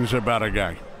nice things about a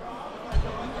guy.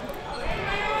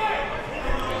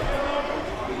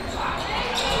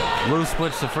 Lou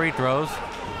splits the free throws.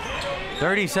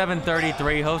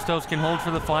 37-33. Hostos can hold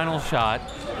for the final shot.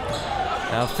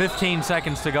 Now 15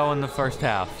 seconds to go in the first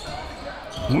half.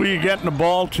 Who are you getting the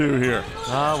ball to here?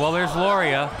 Well, there's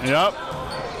Loria. Yep.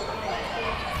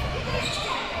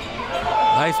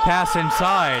 Nice pass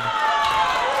inside.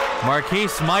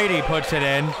 Marquise Mighty puts it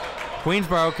in.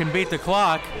 Queensborough can beat the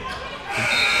clock.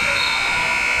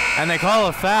 And they call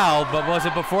a foul, but was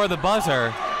it before the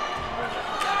buzzer?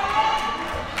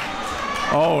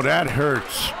 Oh, that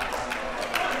hurts.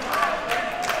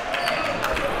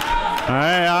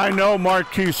 I know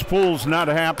Marquise Poole's not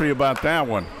happy about that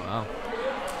one. Wow.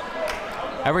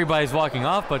 Everybody's walking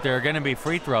off, but there are going to be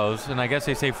free throws, and I guess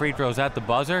they say free throws at the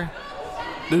buzzer.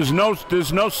 There's no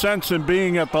sense in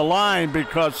being at the line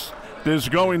because there's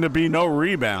going to be no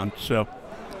rebound. So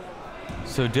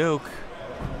Duke,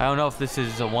 I don't know if this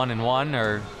is a 1-and-1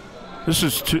 or this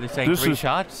is two. This is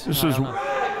shots. This is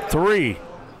 3.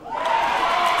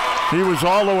 He was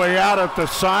all the way out at the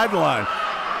sideline.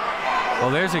 Well,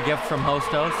 there's a gift from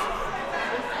Hostos.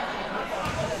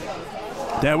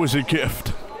 That was a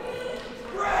gift.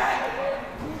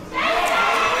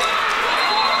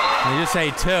 They just say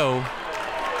 2.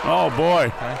 Oh,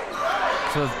 boy. Okay.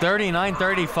 So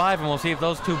 39-35, and we'll see if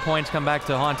those 2 points come back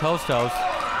to haunt Hostos.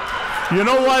 You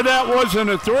know why that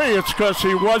wasn't a 3? It's because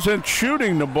he wasn't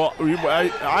shooting the ball.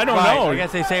 I don't know. I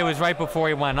guess they say it was right before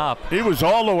he went up. He was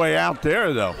all the way out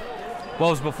there, though. Well,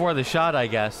 it was before the shot, I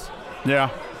guess. Yeah.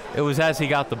 It was as he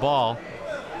got the ball.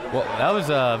 Well, that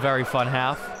was a very fun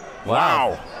half.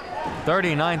 Wow.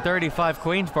 39-35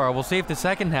 Queensborough. We'll see if the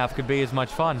second half could be as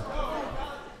much fun.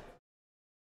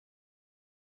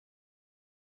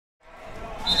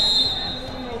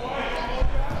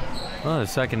 Well, the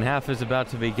second half is about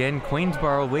to begin.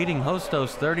 Queensborough leading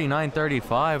Hostos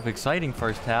 39-35. Exciting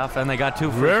first half, and they got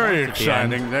 2 free Very points at the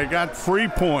end. exciting. They got 3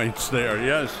 points there,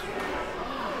 yes.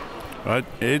 But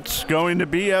it's going to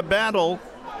be a battle,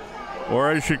 or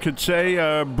as you could say,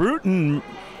 Bruton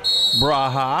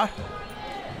Braha.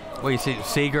 Well, you see,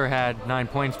 Seeger had 9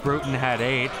 points. Bruton had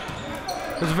 8. It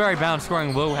was a very balanced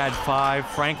scoring. Wu had 5.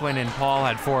 Franklin and Paul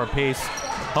had 4 apiece.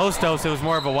 Hostos, it was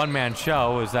more of a one-man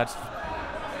show, as that's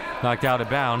knocked out of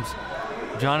bounds.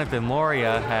 Jonathan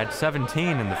Loria had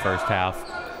 17 in the first half.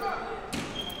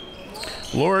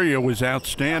 Loria was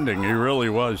outstanding. He really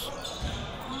was.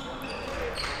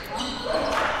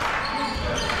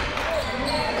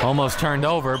 Almost turned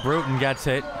over. Bruton gets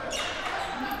it.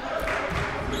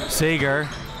 Seeger,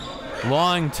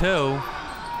 long 2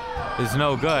 is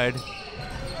no good.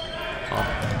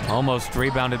 Almost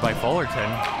rebounded by Fullerton.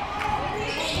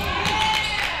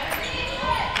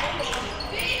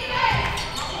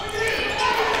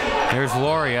 Here's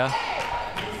Loria.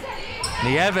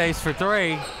 Nieves for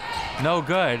 3. No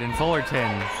good, and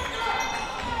Fullerton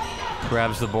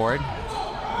grabs the board.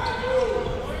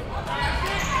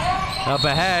 Up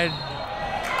ahead.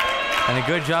 And a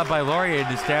good job by Loria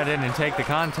to stand in and take the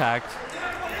contact.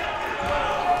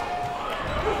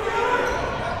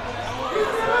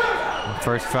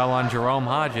 First foul on Jerome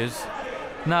Hodges.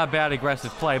 Not bad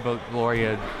aggressive play, but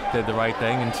Loria did the right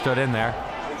thing and stood in there.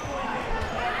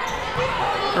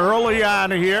 Early on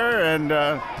here, and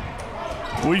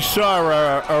we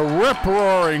saw a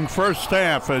rip-roaring first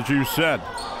half, as you said.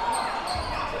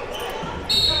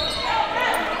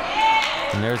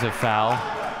 And there's a foul.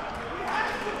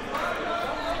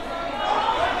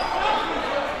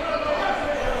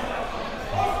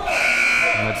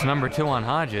 And that's number 2 on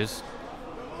Hodges.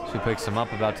 She picks him up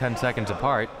about 10 seconds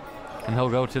apart, and he'll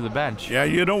go to the bench. Yeah,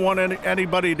 you don't want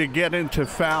anybody to get into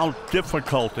foul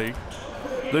difficulty.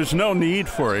 There's no need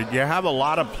for it. You have a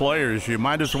lot of players. You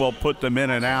might as well put them in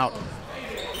and out.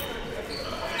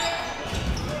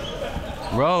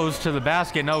 Rose to the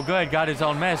basket, no good. Got his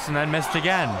own miss and then missed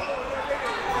again.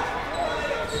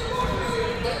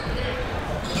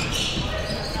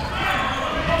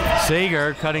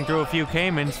 Seeger cutting through a few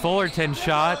Caymans. Fullerton's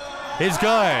shot is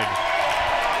good.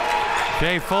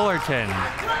 Jay Fullerton,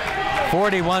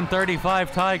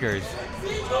 41-35 Tigers.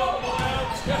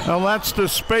 Well, that's the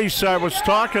space I was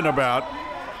talking about.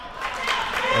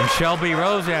 And Shelby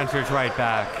Rose answers right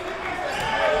back.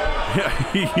 Yeah,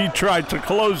 he tried to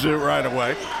close it right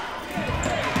away.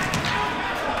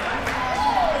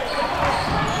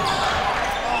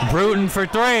 Bruton for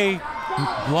 3,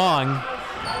 long.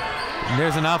 And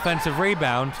there's an offensive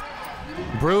rebound.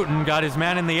 Bruton got his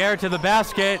man in the air to the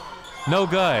basket, no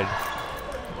good.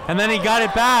 And then he got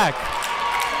it back,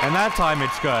 and that time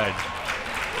it's good.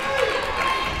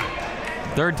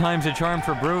 Third time's a charm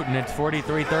for Bruton. It's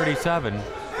 43-37.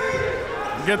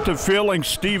 I get the feeling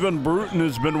Stephen Bruton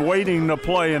has been waiting to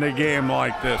play in a game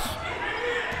like this.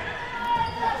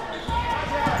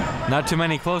 Not too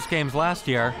many close games last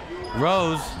year.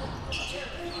 Rose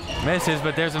misses,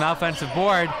 but there's an offensive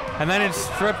board, and then it's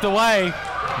stripped away.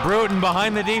 Bruton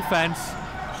behind the defense.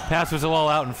 Pass was a little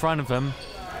out in front of him.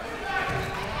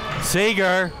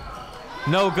 Seeger,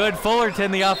 no good.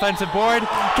 Fullerton, the offensive board,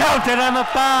 counted on the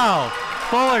foul.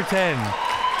 Fullerton.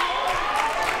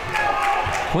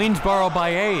 Queensborough by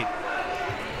 8.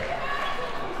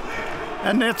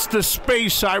 And that's the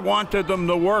space I wanted them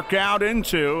to work out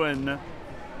into, and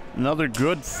another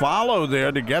good follow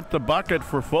there to get the bucket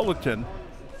for Fullerton.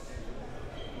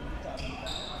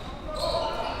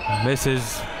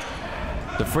 Misses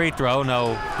the free throw,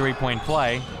 no three-point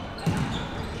play.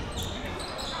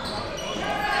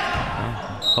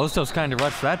 Hostos kind of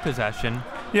rushed that possession.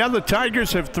 Yeah, the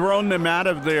Tigers have thrown them out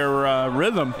of their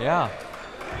rhythm. Yeah.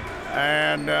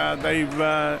 And they've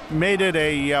made it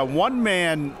a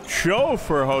one-man show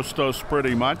for Hostos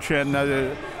pretty much. And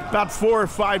about 4 or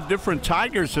 5 different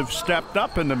Tigers have stepped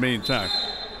up in the meantime.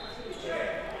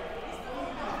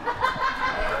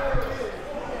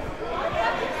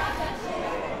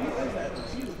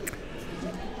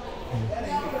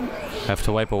 Have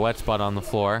to wipe a wet spot on the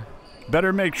floor.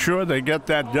 Better make sure they get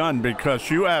that done, because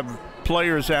you have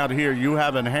players out here you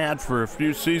haven't had for a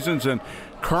few seasons, and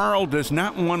Carl does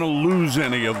not want to lose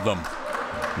any of them.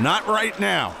 Not right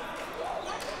now.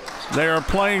 They are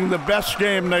playing the best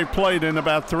game they played in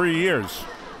about 3 years.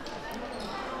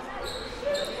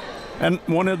 And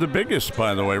one of the biggest,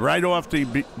 by the way, right off the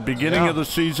beginning of the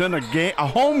season, a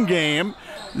home game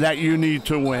that you need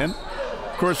to win.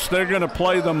 Of course, they're going to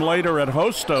play them later at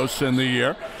Hostos in the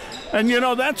year. And, you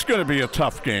know, that's going to be a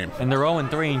tough game. And they're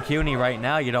 0-3 in CUNY right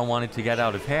now. You don't want it to get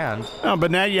out of hand. No,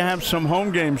 but now you have some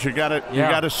home games. You got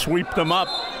to sweep them up.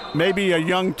 Maybe a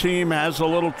young team has a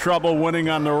little trouble winning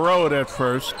on the road at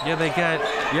first. Yeah,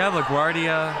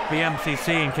 LaGuardia, BMCC,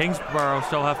 and Queensborough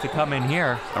still have to come in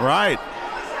here. All right.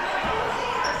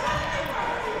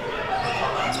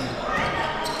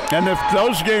 And if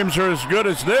those games are as good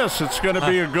as this, it's going to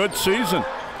be a good season.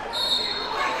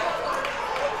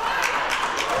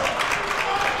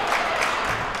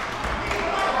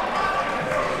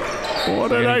 What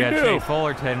did I do? Jay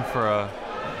Fullerton for a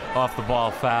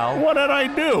off-the-ball foul. What did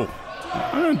I do?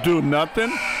 I didn't do nothing.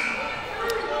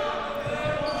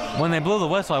 When they blew the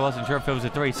whistle, I wasn't sure if it was a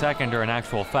 3-second or an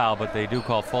actual foul, but they do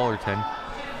call Fullerton.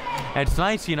 And it's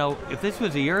nice, you know, if this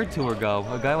was a year or two ago,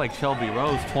 a guy like Shelby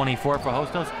Rose, 24 for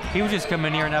Hostos, he would just come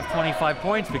in here and have 25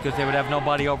 points because they would have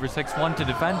nobody over 6'1" to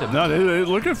defend him. No,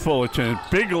 look at Fullerton.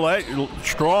 Big leg,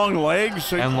 strong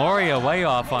legs. And Loria way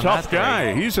off on tough that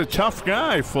guy. He's a tough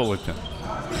guy, Fullerton.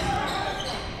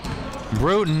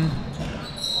 Bruton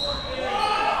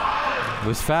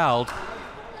was fouled,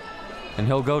 and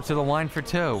he'll go to the line for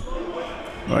 2.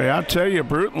 Well, I'll tell you,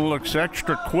 Bruton looks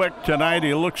extra quick tonight.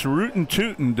 He looks rootin'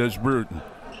 tootin', does Bruton.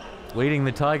 Leading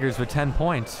the Tigers with 10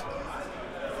 points.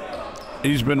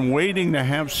 He's been waiting to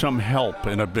have some help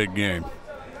in a big game.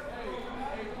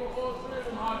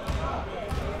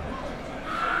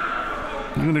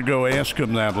 I'm going to go ask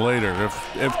him that later.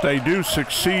 If they do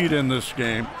succeed in this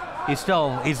game. He's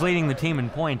leading the team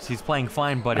in points. He's playing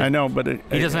fine, but I know, but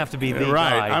he doesn't have to be the right.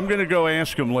 guy. I'm going to go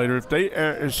ask him later if they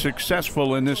are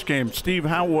successful in this game. Steve,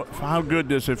 how good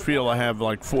does it feel to have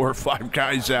like 4 or 5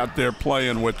 guys out there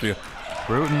playing with you?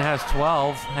 Bruton has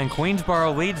 12, and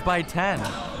Queensborough leads by 10,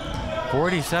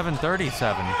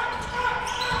 47-37.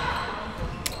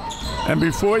 And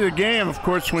before the game, of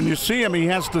course, when you see him, he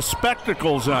has the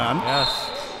spectacles on. Yes.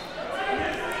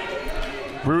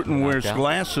 Bruton wears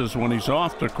glasses when he's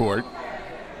off the court.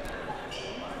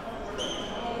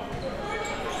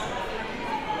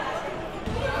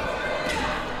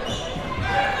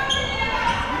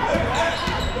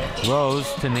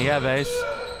 Rose to Nieves.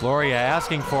 Loria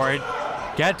asking for it.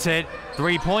 Gets it.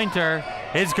 3-pointer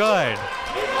is good.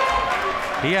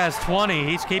 He has 20.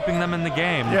 He's keeping them in the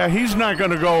game. Yeah, he's not going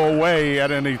to go away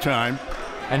at any time.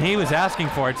 And he was asking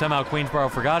for it. Somehow Queensborough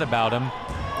forgot about him.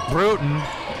 Bruton.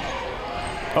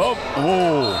 Oh,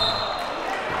 whoa.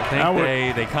 I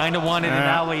think they kind of wanted an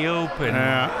alley-oop. And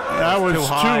that was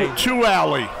too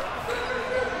alley.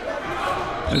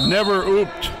 It never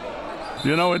ooped.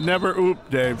 You know, it never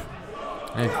ooped, Dave.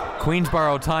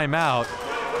 Queensborough timeout.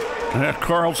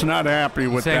 Carl's not happy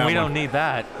with that. Saying we don't need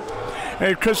that.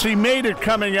 Because he made it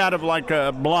coming out of like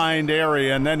a blind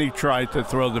area, and then he tried to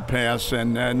throw the pass,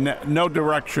 and no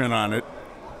direction on it.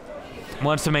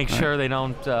 Wants to make sure they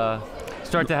don't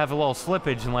start to have a little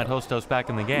slippage and let Hostos back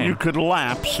in the game. You could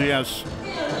lapse, yes.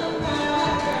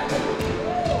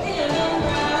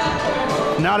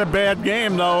 Not a bad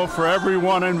game, though, for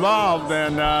everyone involved.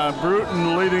 And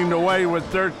Bruton leading the way with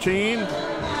 13.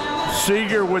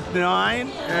 Seeger with 9.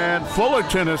 And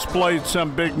Fullerton has played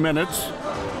some big minutes.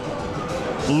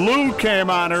 Lou came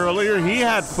on earlier. He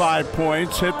had 5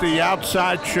 points, hit the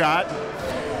outside shot.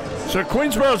 So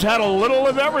Queensborough's had a little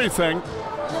of everything.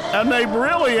 And they've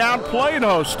really outplayed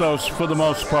Hostos for the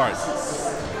most part.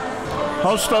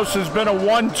 Hostos has been a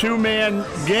 1-2-man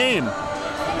game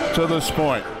to this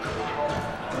point.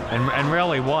 And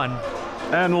really won.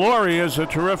 And Laurie is a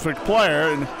terrific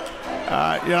player. And,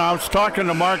 I was talking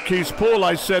to Marquise Poole.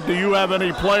 I said, do you have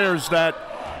any players that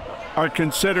are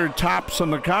considered tops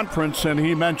in the conference? And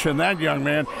he mentioned that young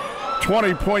man.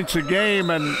 20 points a game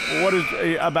and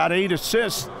about 8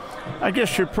 assists. I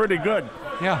guess you're pretty good.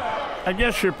 Yeah. I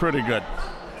guess you're pretty good.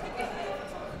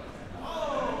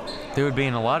 They would be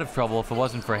in a lot of trouble if it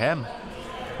wasn't for him.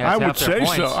 I would say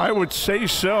so. I would say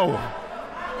so.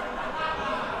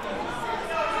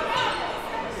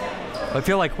 I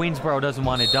feel like Queensborough doesn't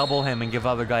want to double him and give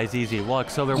other guys easy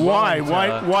looks, so they're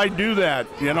why do that?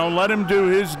 You know, let him do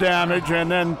his damage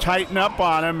and then tighten up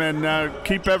on him and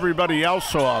keep everybody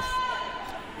else off.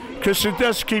 Because it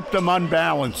does keep them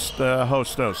unbalanced,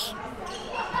 Hostos.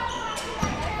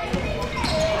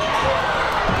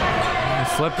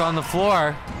 Slipped on the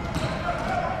floor.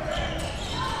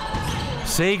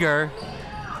 Seeger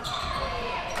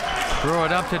threw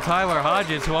it up to Tyler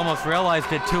Hodges, who almost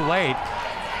realized it too late.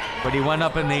 But he went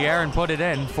up in the air and put it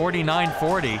in,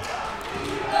 49-40.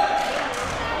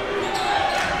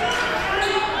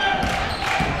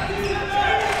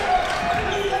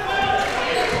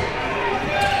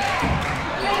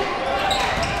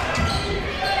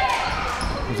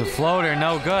 Floater,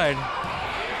 no good.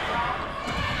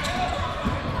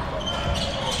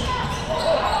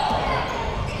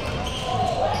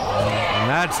 And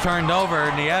that's turned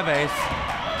over. Nieves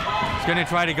is going to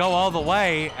try to go all the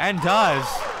way, and does.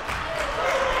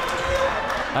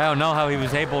 I don't know how he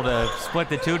was able to split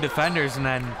the two defenders and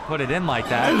then put it in like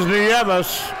that. There's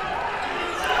Nieves.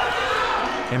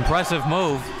 Impressive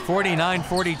move,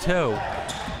 49-42.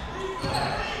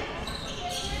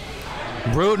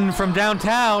 Bruton from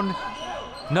downtown,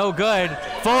 no good.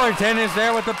 Fullerton is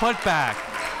there with the putback.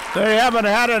 They haven't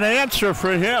had an answer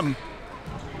for him.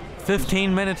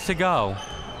 15 minutes to go,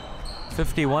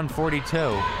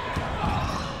 51-42.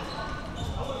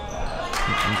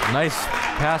 Nice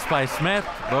pass by Smith,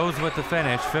 Rose with the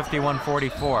finish,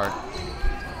 51-44.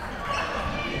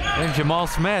 And Jamal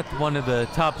Smith, one of the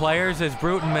top players, as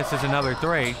Bruton misses another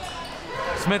three.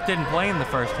 Smith didn't play in the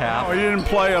first half. No, he didn't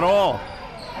play at all.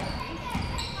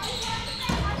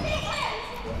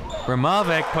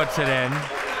 Ramovic puts it in.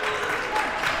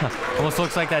 Almost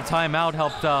looks like that timeout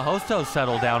helped Hostos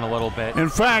settle down a little bit. In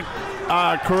fact,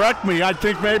 correct me, I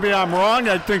think maybe I'm wrong.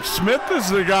 I think Smith is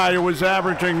the guy who was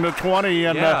averaging the 20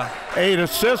 and 8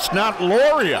 assists, not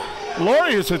Loria.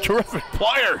 Loria is a terrific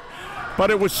player,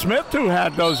 but it was Smith who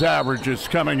had those averages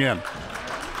coming in.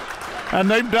 And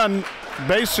they've done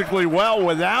basically well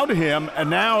without him, and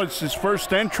now it's his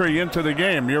first entry into the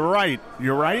game. You're right.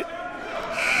 You're right.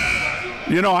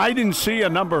 You know, I didn't see a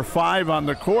number 5 on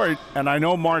the court, and I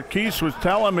know Marquise was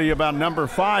telling me about number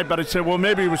 5, but I said, well,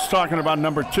 maybe he was talking about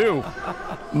number 2.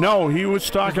 No, he was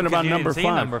talking about number 5.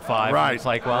 Number 5. Right. It's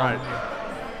like, well. Right.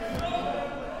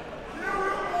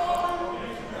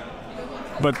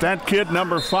 But that kid,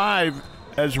 number 5,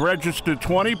 has registered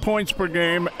 20 points per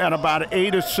game and about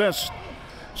 8 assists.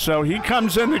 So he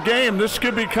comes in the game. This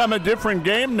could become a different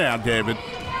game now, David.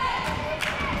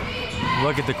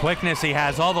 Look at the quickness he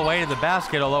has all the way to the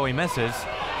basket, although he misses.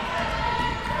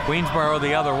 Queensborough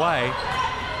the other way.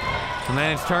 And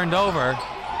then it's turned over.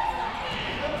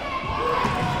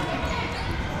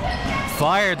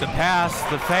 Fired the pass,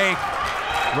 the fake.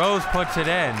 Rose puts it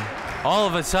in. All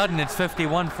of a sudden, it's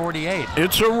 51-48.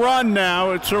 It's a run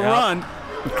now. It's a run.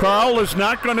 Carl is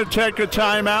not going to take a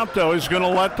timeout, though. He's going to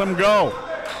let them go.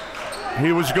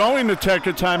 He was going to take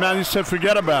a timeout. He said,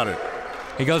 forget about it.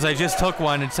 He goes, I just took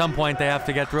one. At some point, they have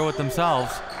to get through it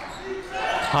themselves.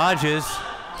 Hodges.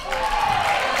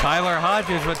 Tyler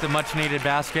Hodges with the much-needed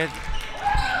basket.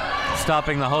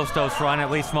 Stopping the Hostos run, at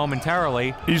least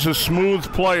momentarily. He's a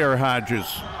smooth player, Hodges.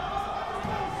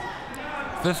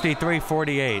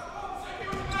 53-48.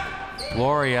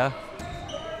 Gloria.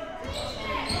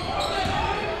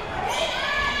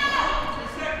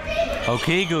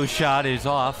 Okigu's shot is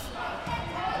off.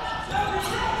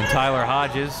 And Tyler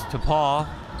Hodges to Paul.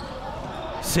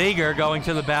 Seeger going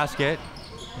to the basket.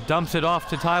 Dumps it off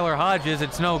to Tyler Hodges.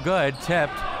 It's no good.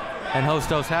 Tipped. And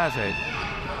Hostos has it.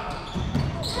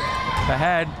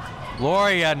 Ahead.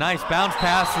 Gloria, nice bounce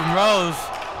pass from Rose.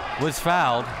 Was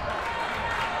fouled.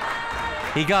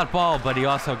 He got ball, but he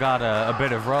also got a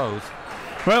bit of Rose.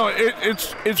 Well,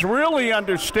 it's really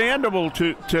understandable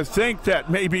to think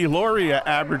that maybe Loria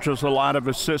averages a lot of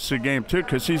assists a game, too,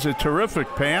 because he's a terrific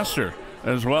passer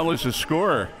as well as a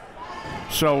scorer.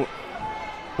 So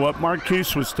what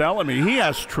Marquise was telling me, he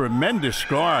has tremendous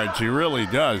guards. He really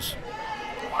does.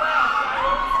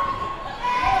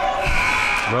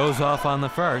 Rose off on the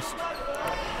first.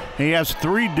 He has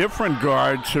 3 different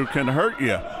guards who can hurt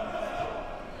you.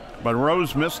 But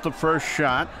Rose missed the first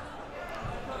shot.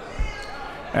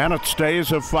 And it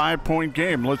stays a 5-point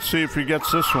game. Let's see if he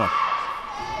gets this one.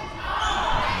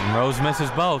 And Rose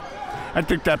misses both. I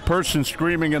think that person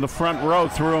screaming in the front row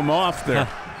threw him off there.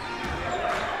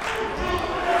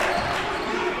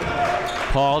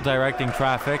 Paul directing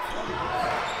traffic.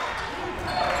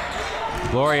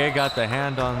 Gloria got the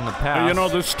hand on the pass. You know,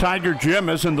 this Tiger Gym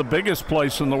isn't the biggest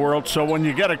place in the world, so when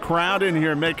you get a crowd in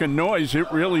here making noise, it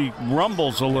really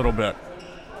rumbles a little bit.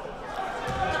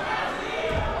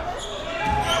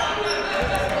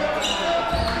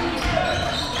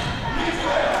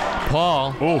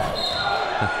 Paul. Oh.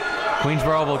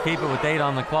 Queensborough will keep it with 8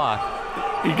 on the clock.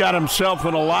 He got himself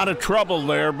in a lot of trouble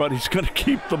there, but he's going to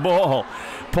keep the ball.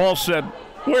 Paul said,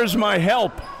 where's my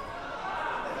help?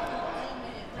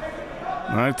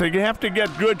 I think you have to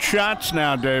get good shots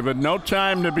now, David. No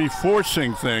time to be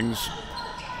forcing things.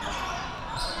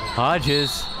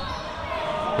 Hodges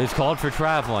is called for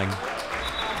traveling.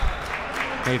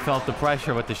 He felt the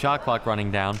pressure with the shot clock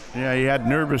running down. Yeah, he had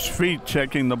nervous feet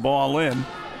checking the ball in.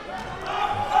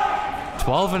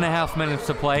 12.5 minutes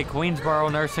to play. Queensborough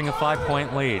nursing a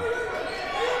 5-point lead.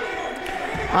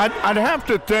 I'd have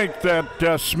to think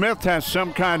that Smith has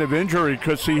some kind of injury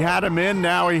because he had him in,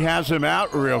 now he has him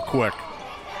out real quick.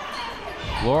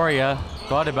 Loria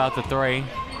thought about the three.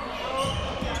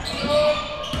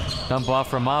 Dump off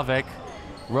from Mavic.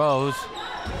 Rose.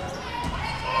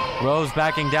 Rose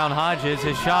backing down Hodges.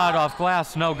 His shot off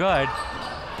glass, no good.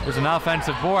 There's an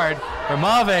offensive board.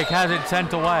 Mavic has it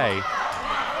sent away.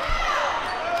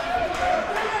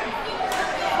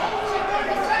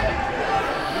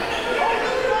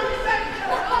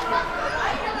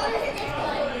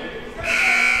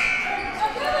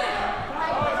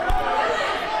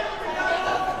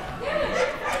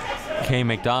 K.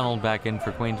 McDonald back in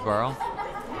for Queensborough.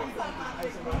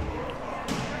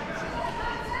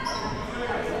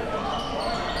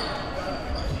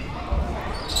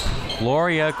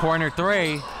 Loria, corner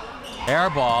three, air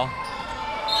ball.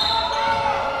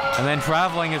 And then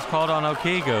traveling is called on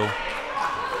Okigu.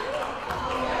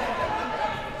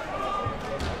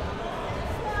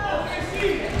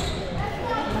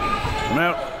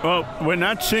 Well, we're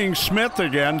not seeing Smith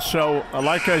again, so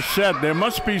like I said, there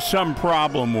must be some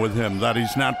problem with him that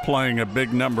he's not playing a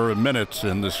big number of minutes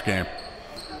in this game.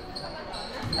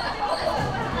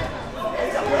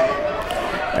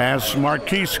 As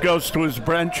Marquise goes to his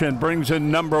bench and brings in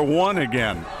number 1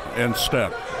 again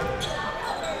instead.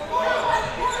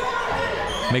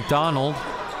 McDonald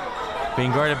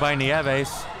being guarded by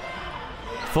Nieves.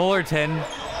 Fullerton,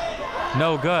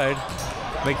 no good.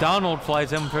 McDonald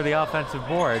flies him for the offensive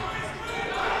board.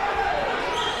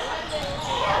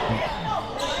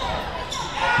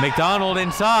 McDonald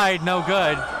inside, no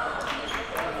good.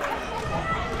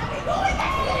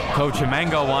 Coach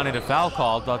Emengo wanted a foul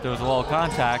call, thought there was a little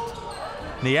contact.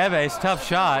 Nieves, tough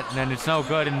shot, and then it's no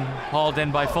good and hauled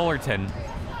in by Fullerton.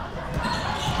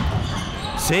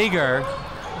 Seeger,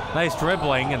 nice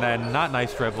dribbling, and then not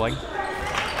nice dribbling.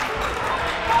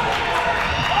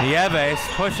 Nieves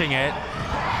pushing it.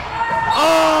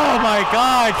 Oh my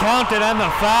God, counted and the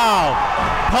foul.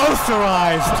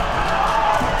 Posterized.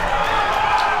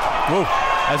 Woo.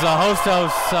 As a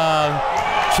Hostos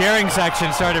cheering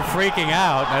section started freaking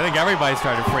out. I think everybody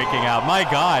started freaking out. My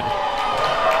God.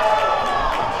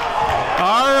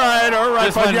 All right.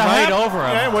 Just went right over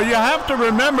him. Yeah, well, you have to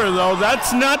remember, though,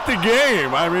 that's not the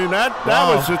game. I mean, that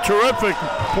was a terrific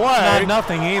play. Not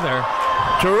nothing either.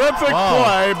 Terrific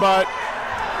play, but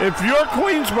if you're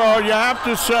Queensborough, you have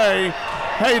to say,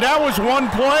 hey, that was one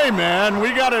play, man.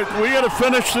 We gotta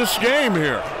finish this game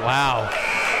here. Wow.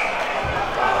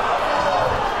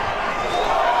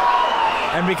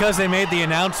 And because they made the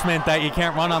announcement that you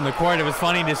can't run on the court, it was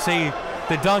funny to see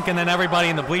the dunk, and then everybody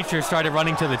in the bleachers started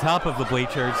running to the top of the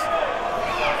bleachers.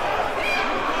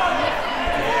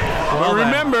 Well,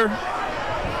 remember,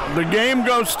 the game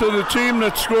goes to the team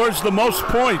that scores the most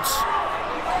points.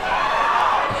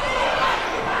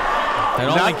 It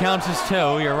only counts as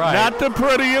 2, you're right. Not the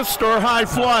prettiest or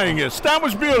high-flyingest. That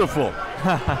was beautiful.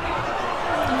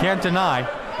 Can't deny.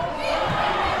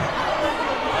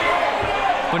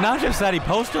 But not just that, he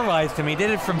posterized him. He did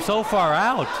it from so far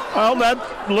out. Well,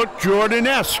 that looked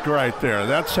Jordan-esque right there.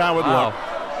 That's how it looked.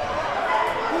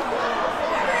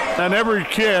 And every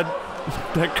kid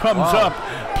that comes up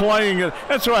playing it,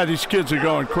 that's why these kids are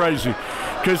going crazy.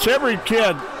 Because every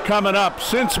kid coming up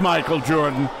since Michael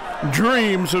Jordan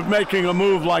dreams of making a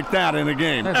move like that in a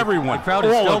game. Everyone. The crowd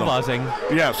is still buzzing.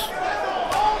 Yes.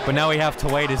 But now we have to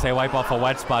wait as they wipe off a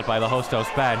wet spot by the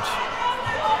Hostos bench.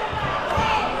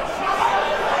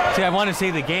 See, I want to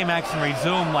see the game action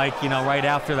resume, like, right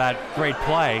after that great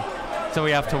play. So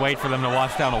we have to wait for them to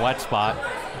wash down a wet spot.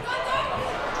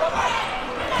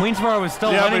 Queensborough was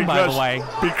still winning, by the way.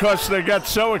 Because they got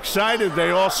so excited,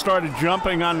 they all started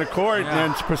jumping on the court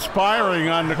and perspiring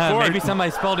on the court. Maybe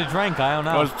somebody spilled a drink, I don't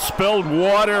know. Or spilled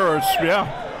water,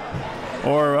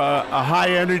 or a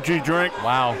high-energy drink.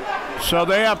 Wow. So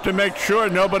they have to make sure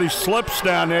nobody slips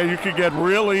down there. You could get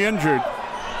really injured.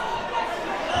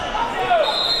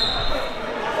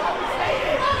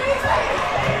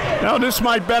 Now, this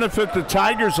might benefit the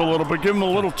Tigers a little bit, give them a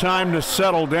little time to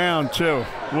settle down, too.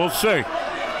 We'll see.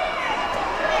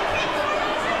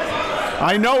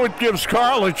 I know it gives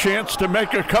Carl a chance to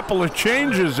make a couple of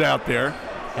changes out there.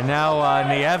 And now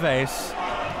Nieves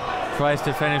tries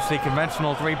to finish the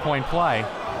conventional three-point play.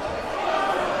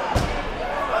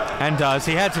 And does.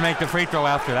 He had to make the free throw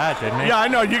after that, didn't he? Yeah, I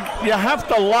know. You have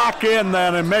to lock in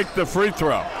then and make the free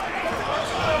throw.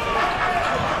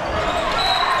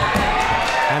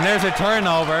 And there's a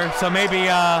turnover, so maybe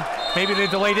the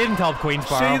delay didn't help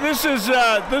Queensborough. See, this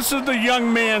is the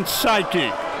young man's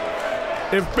psyche.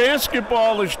 If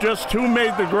basketball is just who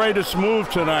made the greatest move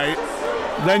tonight,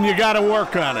 then you got to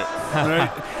work on it. Right?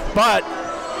 But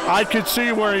I could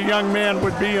see where a young man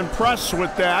would be impressed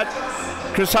with that,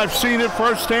 because I've seen it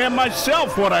firsthand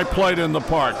myself when I played in the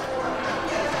park.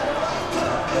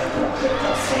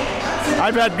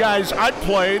 I've had guys, I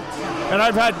played, and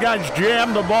I've had guys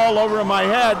jam the ball over my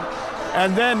head,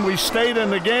 and then we stayed in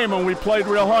the game and we played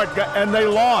real hard, and they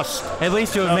lost. At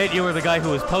least you admit you were the guy who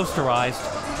was posterized.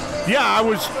 Yeah, I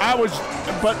was,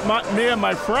 but me and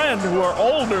my friend, who are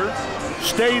older,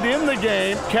 stayed in the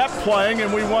game, kept playing,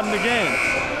 and we won the game.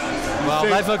 Well,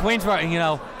 that's what Queensborough, you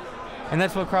know, and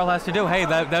that's what Carl has to do. Hey,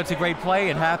 that's a great play.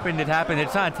 It happened. It's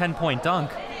not a 10-point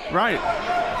dunk. Right.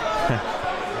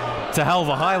 It's a hell of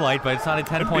a highlight, but it's not a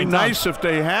 10-point dunk. It'd be nice if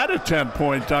they had a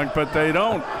 10-point dunk, but they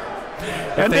don't.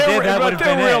 And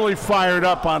they're really fired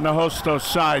up on the Hostos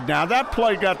side now. That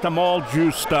play got them all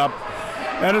juiced up,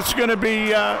 and it's going to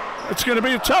be a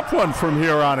tough one from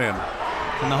here on in.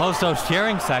 In the Hostos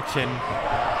cheering section.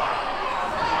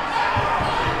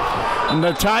 And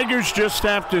the Tigers just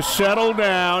have to settle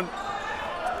down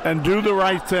and do the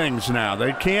right things now.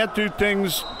 They can't do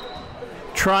things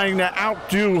trying to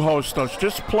outdo Hostos.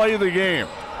 Just play the game.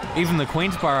 Even the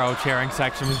Queensborough cheering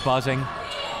section was buzzing. You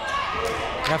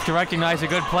have to recognize a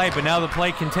good play, but now the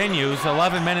play continues.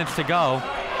 11 minutes to go.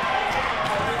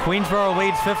 Queensborough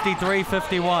leads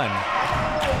 53-51.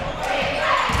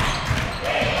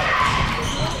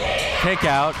 Kick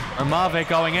out. Ermovic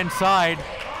going inside.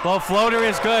 Low floater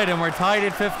is good, and we're tied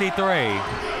at 53.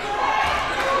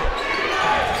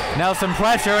 Now some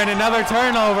pressure and another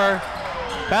turnover.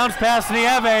 Bounce pass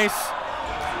Nieves.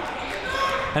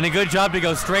 And a good job to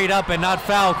go straight up and not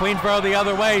foul. Queensborough the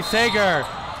other way. Sager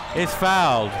is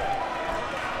fouled.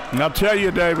 And I'll tell you,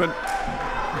 David,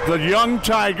 the young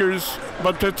Tigers,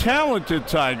 but the talented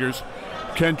Tigers,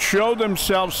 can show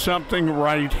themselves something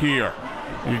right here.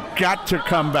 You got to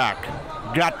come back.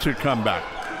 Got to come back.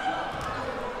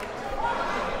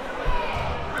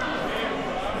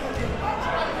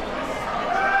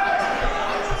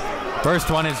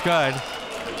 First one is good.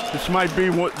 This might be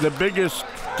the biggest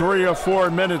 3 or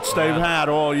 4 minutes they've had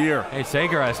all year. Hey,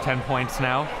 Sager has 10 points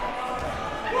now,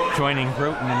 joining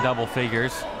Bruton in double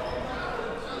figures.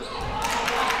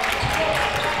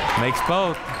 Makes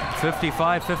both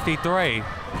 55-53.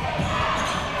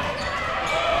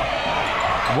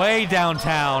 Way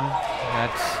downtown.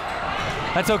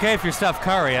 That's okay if you're Steph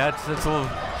Curry. That's a little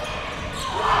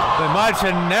bit much.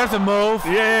 And there's a move.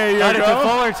 Yeah, you got it go. to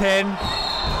Fullerton.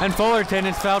 And Fullerton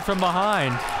is fouled from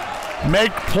behind.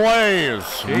 Make plays.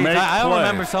 Jeez, I don't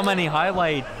remember so many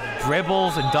highlight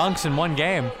dribbles and dunks in one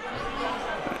game.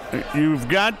 You've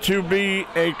got to be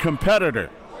a competitor.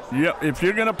 If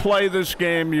you're going to play this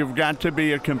game, you've got to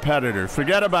be a competitor.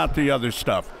 Forget about the other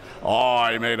stuff. Oh,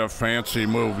 I made a fancy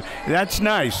move. That's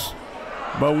nice,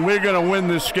 but we're going to win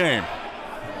this game.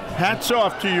 Hats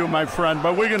off to you, my friend,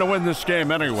 but we're going to win this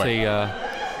game anyway. See,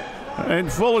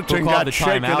 and Fullerton got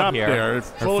shaken up here. there.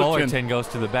 Fullerton goes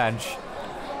to the bench.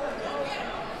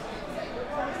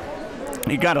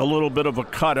 He got a little bit of a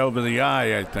cut over the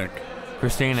eye, I think.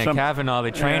 Christina Kavanaugh,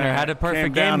 the trainer, had a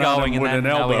perfect game going, and then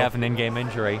now we have an in-game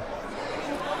injury.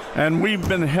 And we've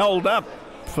been held up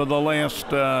for the last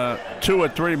 2 or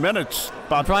 3 minutes.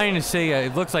 I'm trying to see.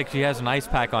 It looks like he has an ice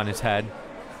pack on his head.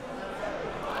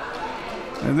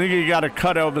 I think he got a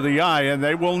cut over the eye, and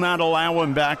they will not allow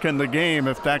him back in the game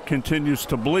if that continues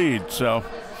to bleed. So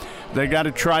they got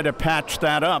to try to patch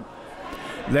that up.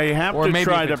 They have to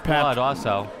try to patch.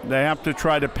 Also, they have to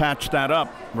try to patch that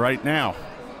up right now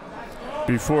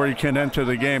before he can enter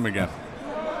the game again.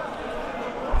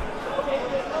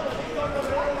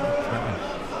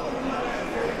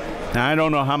 Now, I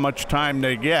don't know how much time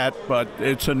they get, but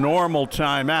it's a normal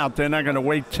timeout. They're not going to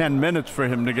wait 10 minutes for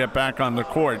him to get back on the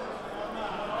court.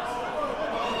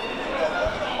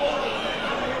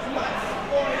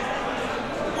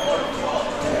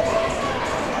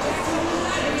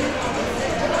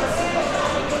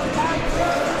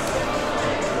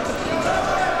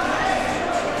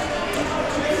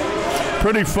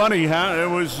 Pretty funny, huh? It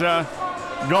was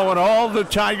going all the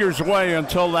Tigers' way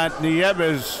until that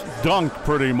Nieves dunk,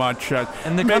 pretty much.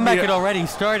 And the comeback had already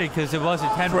started because it was a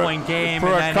 10-point game.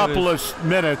 For a couple of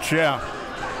minutes, yeah.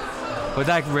 But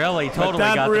that really totally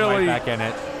got them right back in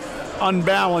it.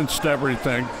 Unbalanced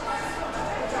everything.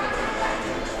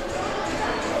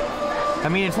 I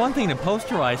mean, it's one thing to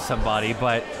posterize somebody,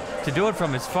 but to do it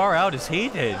from as far out as he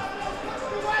did.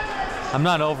 I'm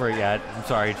not over it yet. I'm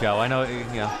sorry, Joe. I know, you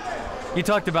know. You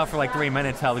talked about for like 3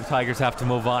 minutes how the Tigers have to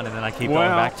move on, and then I keep going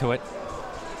back to it.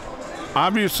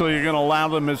 obviously you're going to allow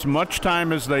them as much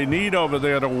time as they need over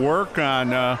there to work on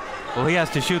well, he has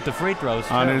to shoot the free throws,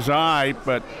 too. On his eye,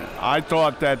 but I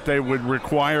thought that they would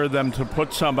require them to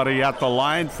put somebody at the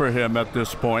line for him at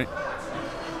this point.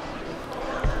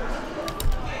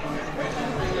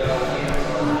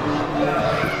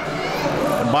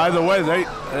 And by the way,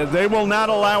 they will not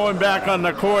allow him back on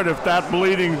the court if that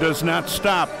bleeding does not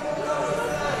stop.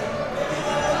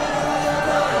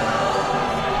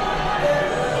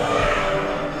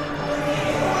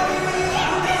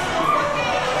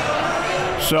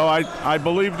 So I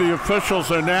believe the officials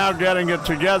are now getting it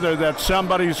together that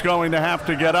somebody's going to have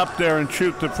to get up there and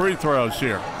shoot the free throws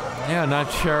here. Yeah, not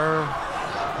sure.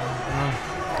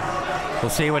 We'll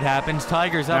see what happens.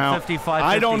 Tigers up Now, 55-53.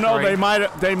 I don't know. They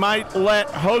might let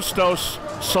Hostos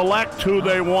select who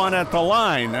they want at the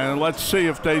line, and let's see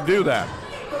if they do that.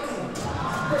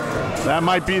 That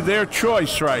might be their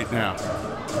choice right now.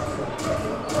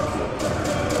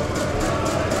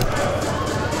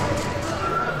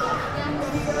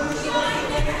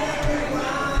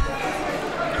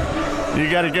 You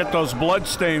got to get those blood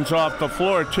stains off the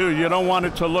floor, too. You don't want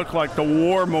it to look like the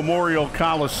War Memorial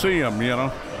Coliseum, you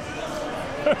know.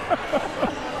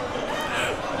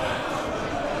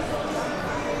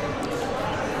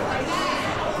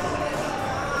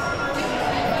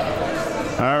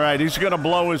 All right, he's going to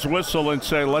blow his whistle and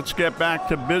say, let's get back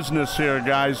to business here,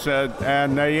 guys.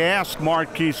 And they asked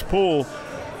Marquise Poole,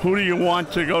 who do you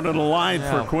want to go to the line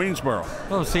for Queensborough?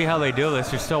 We'll see how they do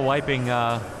this. They're still wiping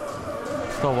the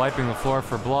floor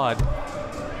for blood.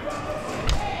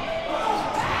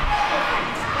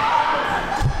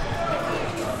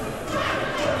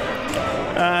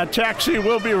 Taxi,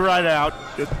 we'll be right out.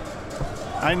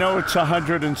 I know it's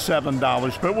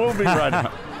 $107, but we'll be right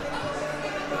out.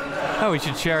 Oh, we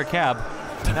should share a cab.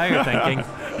 Now you're thinking.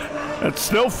 It's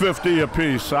still $50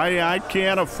 apiece. I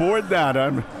can't afford that.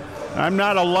 I'm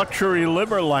not a luxury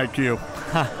liver like you.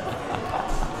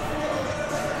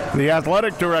 The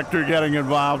athletic director getting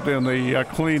involved in the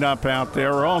cleanup out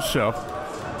there also.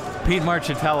 Pete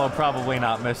Marchitello probably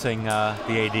not missing the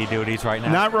AD duties right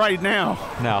now. Not right now.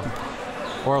 No.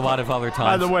 Or a lot of other times.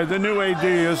 By the way, the new AD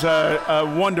is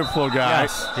a wonderful guy.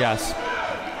 Yes, yes.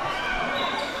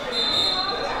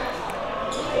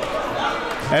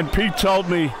 And Pete told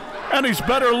me, and he's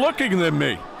better looking than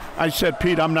me. I said,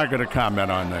 Pete, I'm not going to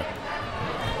comment on that.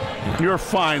 You're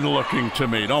fine looking to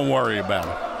me. Don't worry about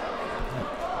it.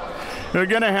 They're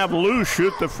going to have Lou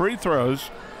shoot the free throws.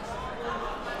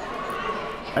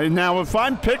 And now, if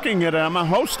I'm picking it, I'm a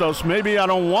Hostos. Maybe I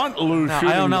don't want Lou shooting the free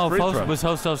throws. I don't know if was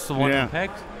Hostos the one who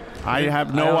picked. I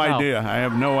have no idea. I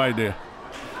have no idea.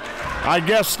 I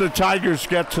guess the Tigers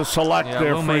get to select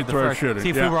their free throw shooter. See,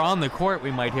 if we were on the court,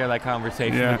 we might hear that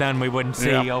conversation, but then we wouldn't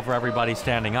see over everybody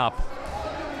standing up,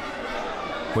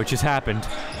 which has happened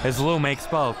as Lou makes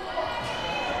both.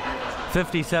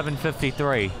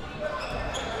 57-53.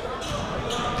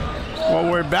 Well,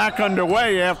 we're back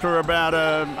underway after about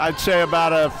I'd say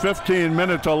about a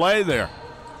 15-minute delay there.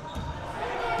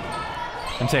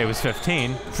 I'd say it was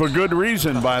 15. For good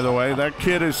reason, by the way. That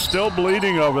kid is still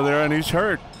bleeding over there, and he's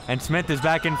hurt. And Smith is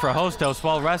back in for Hostos,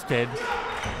 well rested.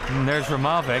 And there's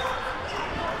Ramovic.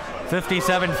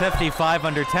 57-55,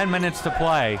 under 10 minutes to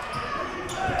play.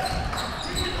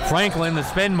 Franklin, the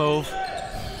spin move.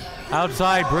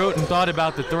 Outside, Bruton thought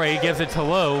about the three, gives it to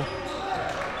Lou.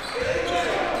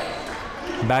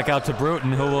 Back out to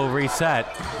Bruton, who will reset.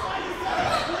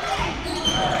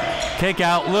 Kick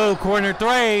out, Lou, corner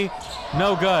three.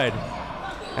 No good.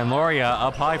 And Loria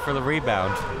up high for the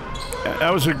rebound.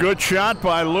 That was a good shot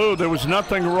by Lou. There was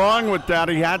nothing wrong with that.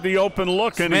 He had the open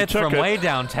look, and he took it. Smith from way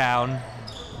downtown.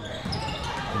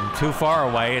 Too far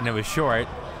away, and it was short.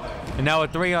 And now a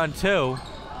 3-on-2.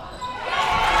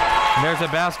 And there's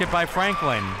a basket by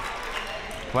Franklin.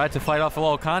 Glad to fight off a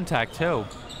little contact, too.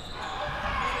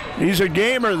 He's a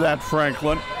gamer, that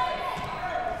Franklin.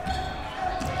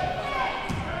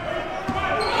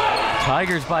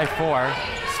 Tigers by 4.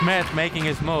 Smith making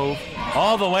his move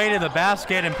all the way to the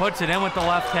basket and puts it in with the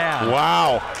left hand.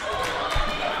 Wow.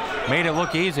 Made it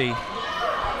look easy.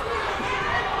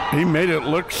 He made it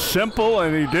look simple,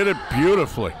 and he did it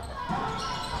beautifully.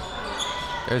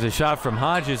 There's a shot from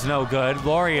Hodges, no good.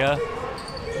 Loria.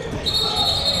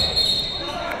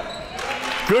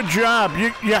 Good job.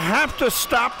 You have to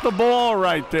stop the ball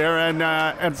right there,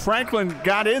 and Franklin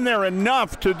got in there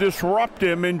enough to disrupt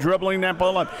him in dribbling that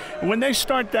ball up. When they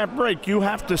start that break, you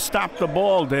have to stop the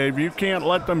ball, Dave. You can't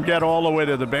let them get all the way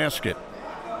to the basket.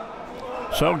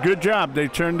 So good job. They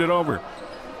turned it over.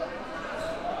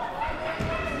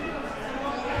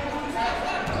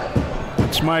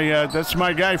 That's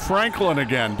my guy Franklin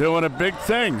again, doing a big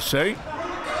thing, see?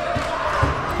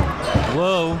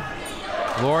 Blue.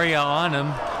 Loria on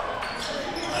him.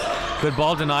 Good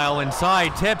ball denial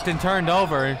inside, tipped and turned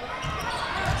over.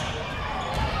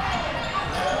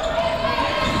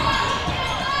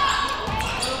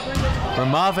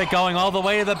 Ramovic going all the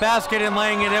way to the basket and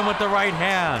laying it in with the right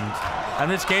hand. And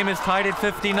this game is tied at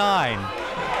 59.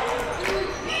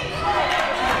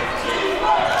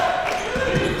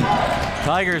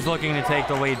 Tigers looking to take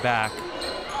the lead back.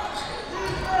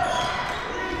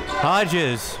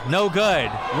 Hodges, no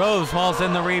good. Rose hauls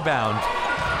in the rebound.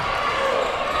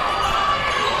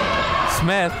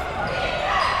 Smith.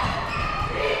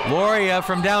 Loria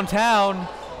from downtown,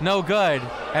 no good.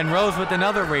 And Rose with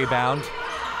another rebound.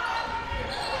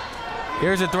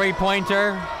 Here's a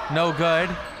three-pointer, no good.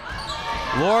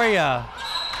 Loria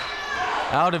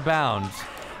out of bounds.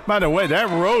 By the way, that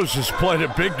Rose has played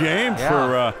a big game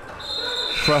for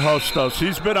Hostos.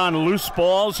 He's been on loose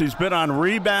balls. He's been on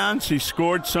rebounds. He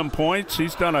scored some points.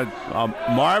 He's done a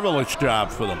marvelous job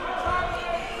for them.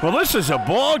 Well, this is a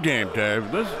ball game,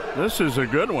 Dave. This is a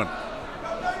good one.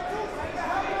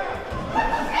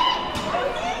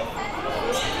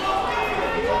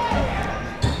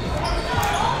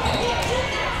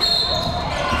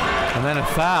 And then a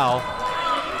foul.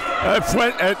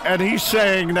 And he's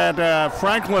saying that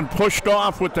Franklin pushed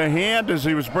off with the hand as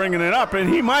he was bringing it up. And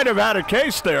he might have had a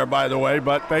case there, by the way,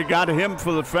 but they got him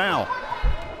for the foul.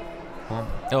 Well,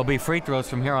 it'll be free throws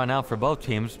from here on out for both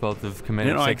teams. Both have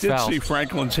committed 6 fouls. I did see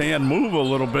Franklin's hand move a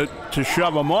little bit to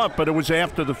shove him up, but it was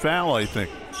after the foul, I think.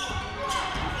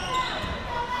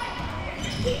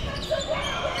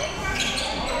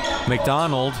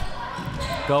 McDonald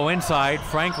go inside.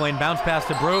 Franklin bounce pass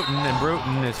to Bruton, and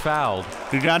Bruton is fouled.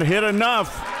 He got hit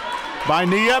enough by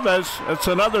Nieves. It's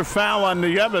another foul on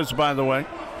Nieves, by the way.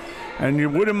 And you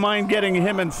wouldn't mind getting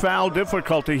him in foul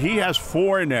difficulty. He has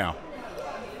 4 now.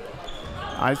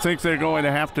 I think they're going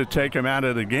to have to take him out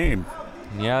of the game.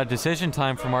 Yeah, decision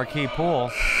time for Marquis Poole.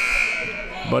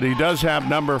 But he does have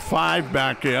number 5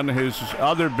 back in, his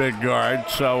other big guard,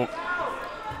 so.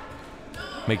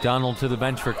 McDonald to the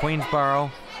bench for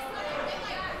Queensborough.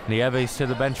 Nieves to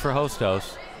the bench for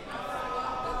Hostos.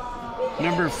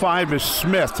 Number 5 is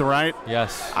Smith, right?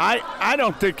 Yes. I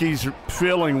don't think he's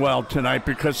feeling well tonight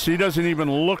because he doesn't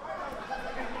even look.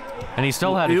 And he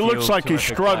still had He a few looks like he's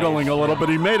struggling plays. a little, but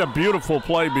he made a beautiful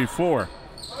play before.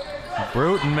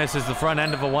 Bruton misses the front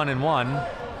end of a 1-and-1.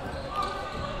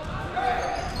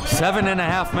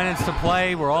 7.5 minutes to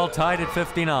play. We're all tied at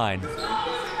 59.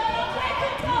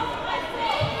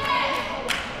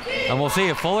 And we'll see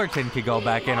if Fullerton could go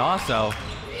back in also,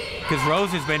 because Rose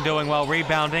has been doing well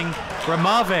rebounding.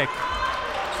 Ramovic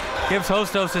gives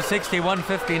Hostos a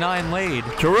 61-59 lead.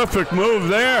 Terrific move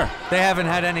there. They haven't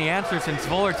had any answer since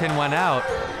Fullerton went out.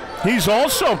 He's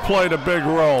also played a big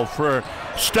role for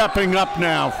stepping up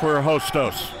now for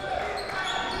Hostos.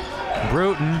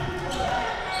 Bruton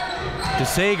to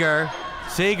Seeger.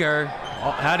 Seeger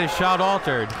had his shot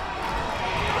altered.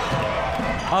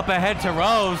 Up ahead to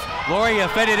Rose. Loria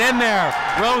fitted in there.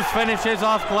 Rose finishes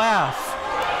off glass.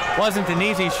 Wasn't an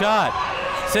easy shot.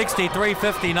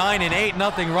 63-59, an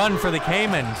 8-0 run for the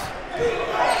Caymans.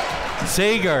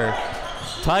 Seeger.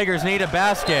 Tigers need a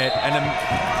basket, and a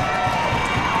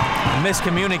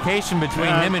miscommunication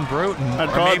between him and Bruton. I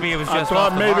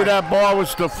thought maybe that ball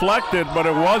was deflected, but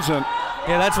it wasn't.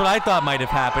 Yeah, that's what I thought might have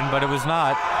happened, but it was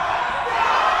not.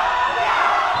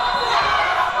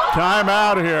 Time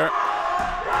out here.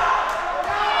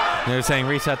 They're saying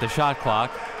reset the shot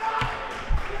clock.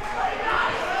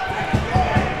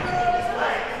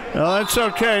 Well, that's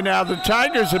okay. Now, the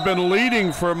Tigers have been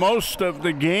leading for most of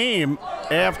the game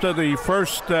after the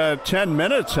first 10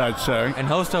 minutes, I'd say. And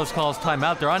Hostos calls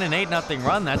timeout. They're on an 8-0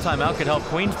 run. That timeout could help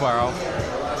Queensborough.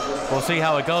 We'll see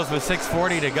how it goes with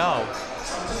 6:40 to go.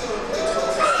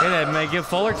 Okay, they may give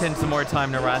Fullerton some more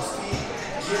time to rest.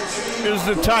 Gives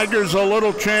the Tigers a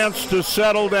little chance to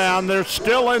settle down. They're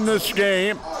still in this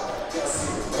game.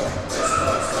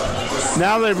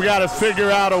 Now they've got to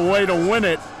figure out a way to win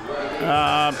it.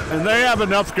 And they have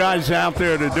enough guys out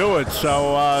there to do it,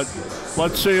 so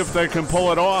let's see if they can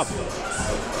pull it off.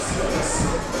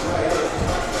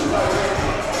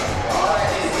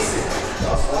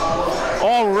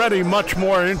 Already much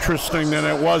more interesting than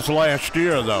it was last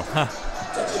year, though.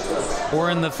 Or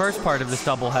in the first part of this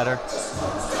doubleheader.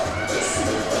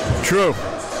 True.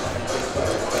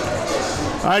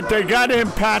 All right, they got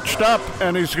him patched up,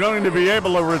 and he's going to be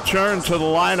able to return to the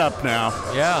lineup now.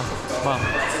 Yeah. Well,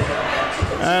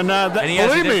 And, he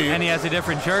has a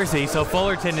different jersey, so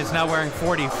Fullerton is now wearing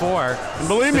 44.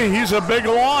 Believe me, he's a big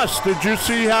loss. Did you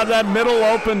see how that middle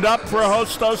opened up for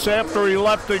Hostos after he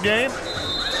left the game?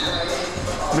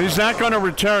 He's not going to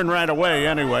return right away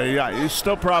anyway. Yeah, he's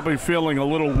still probably feeling a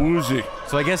little woozy.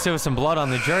 So I guess there was some blood on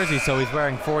the jersey, so he's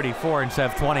wearing 44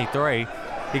 instead of 23.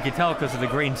 You could tell because of the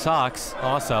green socks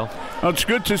also. Well, it's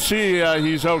good to see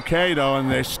he's okay, though,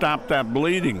 and they stopped that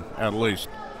bleeding at least.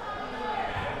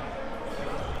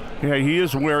 Yeah, he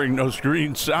is wearing those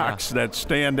green socks that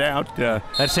stand out.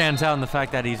 That stands out in the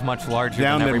fact that he's much larger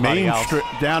than everybody else.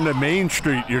 Down to Main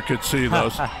Street, you could see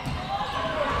those.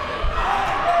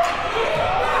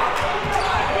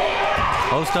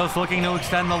 Hostos looking to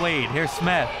extend the lead. Here's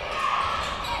Smith.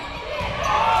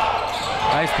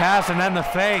 Nice pass and then the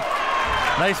fake.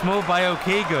 Nice move by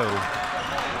Okigu.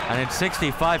 And it's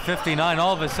 65-59.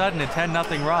 All of a sudden, a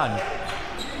 10-0 run.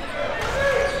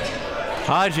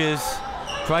 Hodges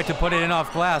tried to put it in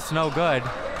off glass. No good.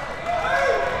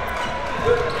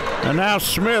 And now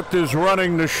Smith is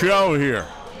running the show here.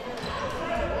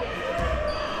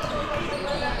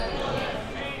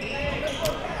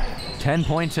 Ten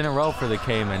points in a row for the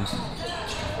Caymans.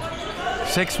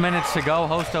 6 minutes to go.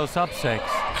 Hostos up 6.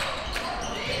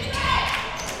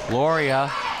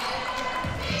 Loria.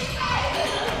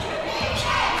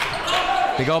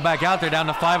 They go back out there down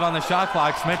to 5 on the shot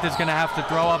clock. Smith is going to have to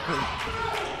throw up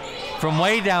from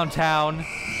way downtown.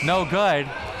 No good.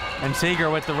 And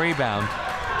Seeger with the rebound.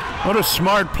 What a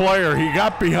smart player. He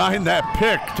got behind that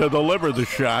pick to deliver the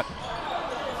shot.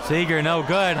 Seeger no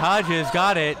good. Hodges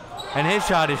got it. And his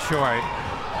shot is short.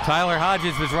 Tyler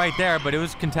Hodges was right there, but it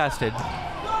was contested.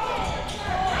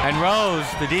 And Rose,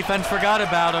 the defense forgot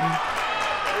about him.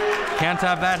 Can't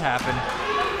have that happen.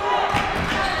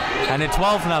 And a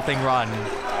 12-0 run.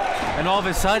 And all of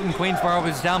a sudden, Queensborough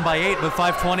was down by 8 with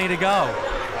 5:20 to go.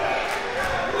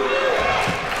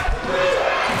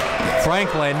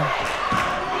 Franklin.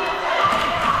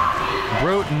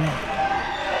 Bruton.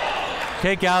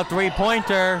 Kick out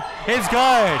three-pointer. Is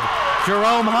good.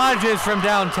 Jerome Hodges from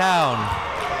downtown.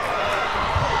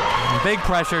 Big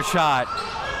pressure shot.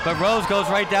 But Rose goes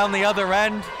right down the other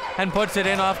end and puts it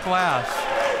in off glass.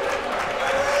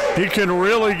 He can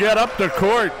really get up the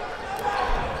court.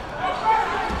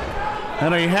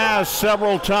 And he has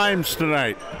several times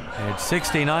tonight. It's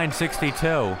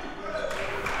 69-62.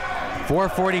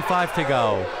 4:45 to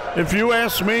go. If you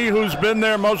ask me who's been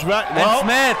there most valuable. And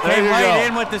Smith came right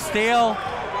in with the steal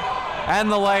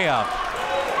and the layup.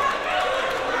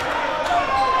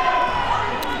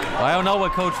 Well, I don't know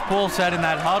what Coach Poole said in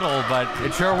that huddle, but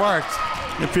it sure worked.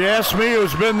 If you ask me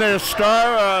who's been their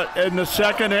star in the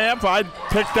second half, I'd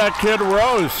pick that kid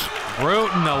Rose.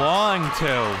 Bruton along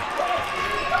too.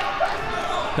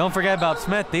 Don't forget about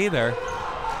Smith either.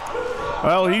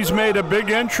 Well, he's made a big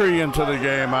entry into the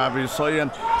game, obviously. And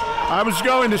I was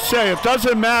going to say, it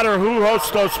doesn't matter who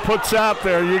Hostos puts out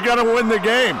there. You're going to win the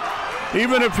game,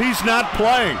 even if he's not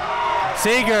playing.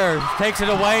 Seeger takes it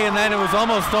away, and then it was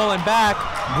almost stolen back.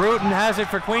 Bruton has it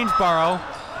for Queensborough.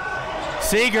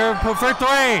 Seeger for 3.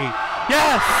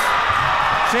 Yes!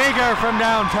 Seeger from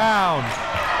downtown.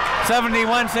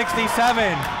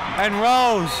 71-67. And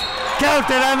Rose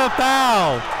counted on the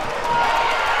foul.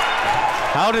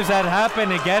 How does that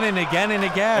happen again and again and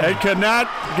again? They cannot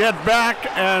get back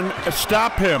and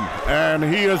stop him, and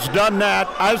he has done that.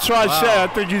 That's why I say I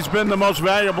think he's been the most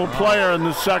valuable player in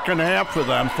the second half for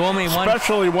them,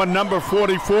 especially when number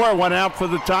 44 went out for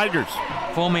the Tigers.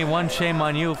 Fool me once, shame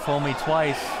on you. Fool me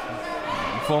twice.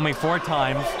 Fool me 4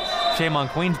 times. Shame on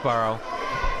Queensborough.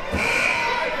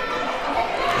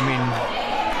 I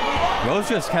mean, Rose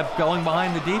just kept going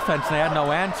behind the defense, and they had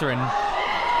no answer. And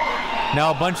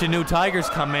now a bunch of new Tigers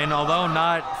come in, although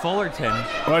not Fullerton.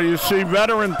 Well, you see,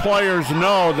 veteran players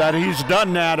know that he's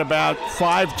done that about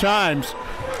 5 times,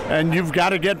 and you've got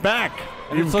to get back.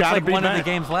 You've got to be back. It looks like one of the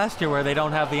games last year where they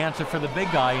don't have the answer for the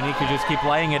big guy, and he could just keep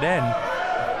laying it in.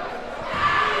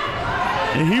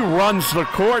 He runs the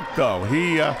court, though.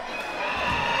 And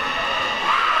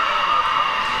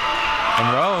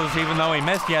Rose, even though he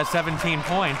missed, he has 17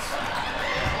 points.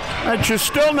 And you're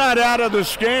still not out of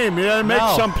this game. You gotta make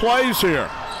some plays here.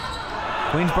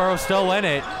 Queensborough still in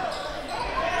it.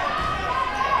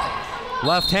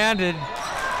 Left-handed,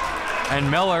 and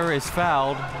Miller is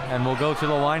fouled and will go to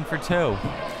the line for 2.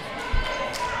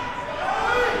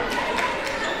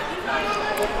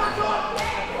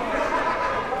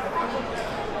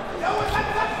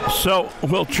 So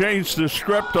we'll change the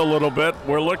script a little bit.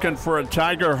 We're looking for a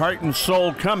Tiger heart and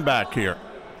soul comeback here.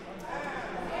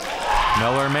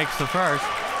 Miller makes the first.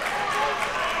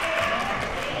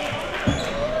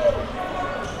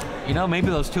 You know, maybe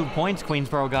those 2 points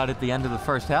Queensborough got at the end of the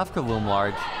first half could loom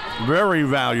large. Very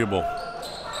valuable.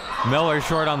 Miller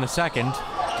short on the second.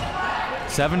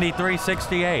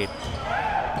 73-68.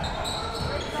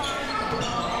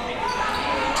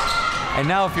 And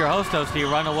now if you're Hostos, do you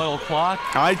run a little clock?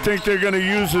 I think they're going to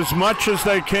use as much as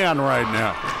they can right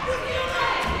now.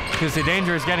 Because the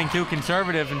danger is getting too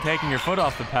conservative and taking your foot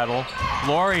off the pedal.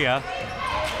 Loria.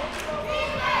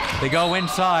 They go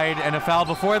inside, and a foul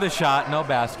before the shot. No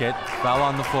basket. Foul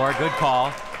on the floor. Good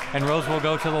call. And Rose will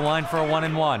go to the line for a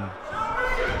 1-and-1.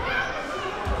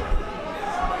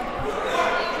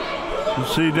 You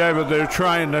see, David, they're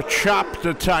trying to chop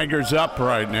the Tigers up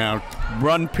right now.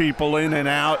 Run people in and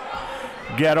out.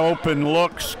 Get open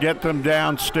looks. Get them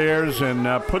downstairs and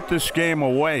put this game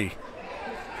away.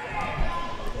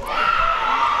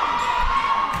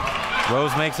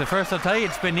 Rose makes it first. I'll tell you,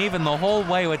 it's been even the whole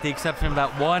way with the exception of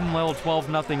that one little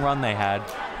 12-0 run they had.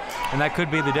 And that could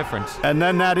be the difference. And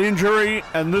then that injury,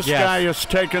 and this guy is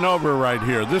taking over right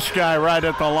here. This guy right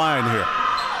at the line here.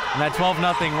 And that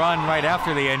 12-0 run right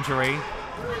after the injury.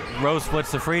 Rose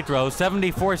splits the free throw.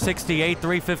 74-68,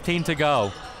 3:15 to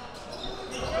go.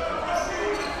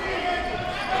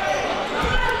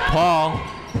 Paul.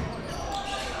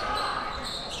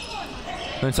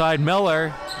 Inside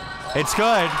Miller. It's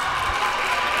good.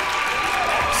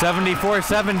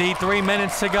 74-70, 3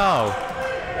 minutes to go.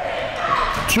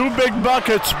 2 big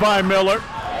buckets by Miller.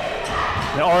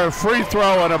 Or a free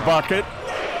throw and a bucket.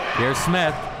 Here's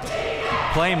Smith.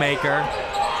 Playmaker.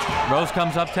 Rose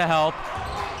comes up to help.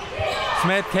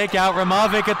 Smith, kick out.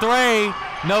 Ramovic a 3.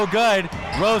 No good.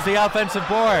 Rose the offensive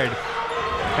board.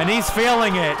 And he's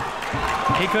feeling it.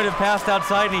 He could have passed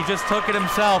outside and he just took it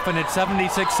himself, and it's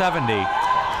 76-70.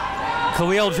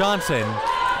 Khalil Johnson.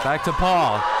 Back to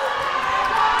Paul.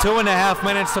 2.5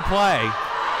 minutes to play.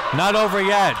 Not over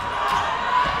yet.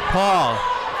 Paul.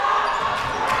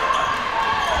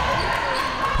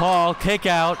 Paul, kick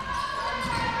out.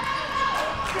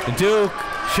 Duke,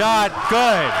 shot,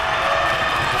 good.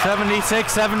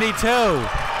 76-72.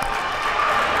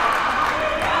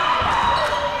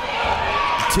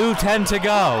 2:10 to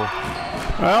go.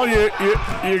 Well,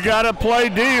 you got to play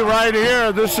D right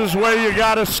here. This is where you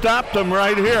got to stop them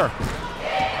right here.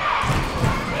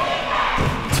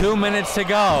 2 minutes to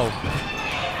go.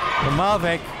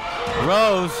 Ramovic,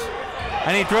 Rose,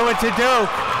 and he threw it to Duke.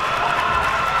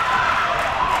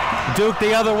 Duke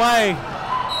the other way,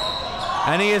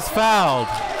 and he is fouled.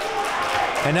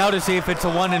 And now to see if it's a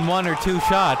 1-and-1 or 2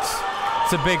 shots.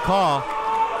 It's a big call.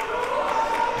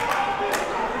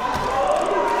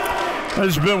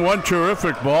 There's been one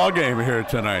terrific ball game here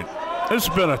tonight. It's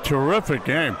been a terrific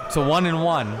game. It's a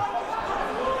 1-and-1.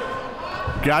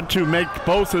 Got to make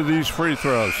both of these free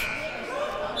throws.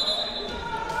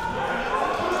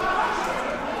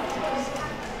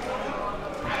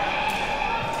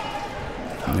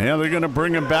 Yeah, they're going to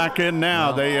bring him back in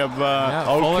now. They have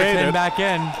okayed it. Back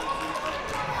in.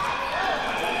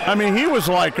 I mean, he was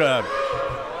like a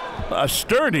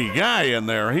sturdy guy in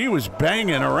there. He was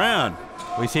banging around.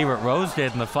 We see what Rose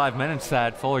did in the 5 minutes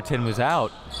that Fullerton was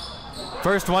out.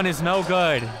 First one is no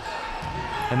good.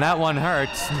 And that one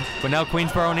hurts. But now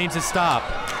Queensborough needs a stop.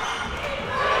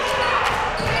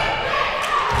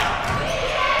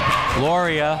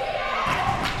 Loria.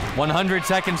 100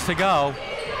 seconds to go.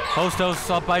 Hostos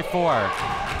up by 4.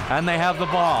 And they have the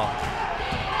ball.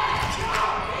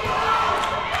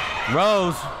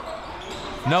 Rose.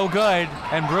 No good.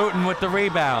 And Bruton with the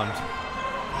rebound.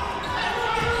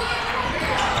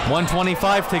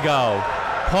 1:25 to go.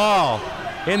 Paul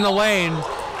in the lane.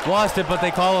 Lost it, but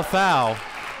they call a foul.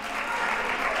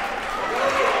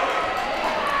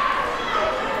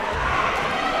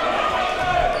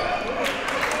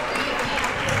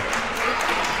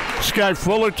 This guy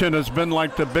Fullerton has been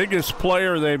like the biggest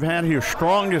player they've had here.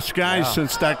 Strongest guy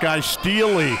since that guy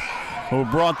Steely, who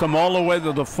brought them all the way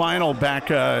to the final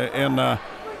back in,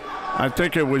 I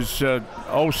think it was, it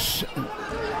was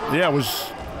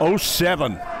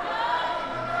 07.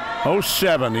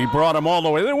 07, he brought them all the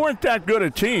way. They weren't that good a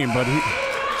team, but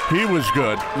he was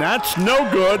good. That's no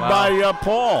good by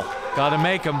Paul. Got to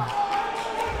make them.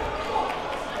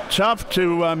 Tough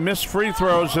to miss free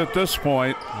throws at this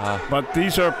point, but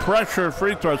these are pressure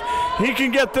free throws. He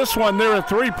can get this one. They're a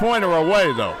three-pointer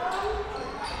away, though.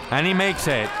 And he makes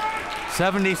it.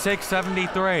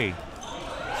 76-73.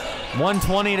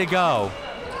 1:20 to go.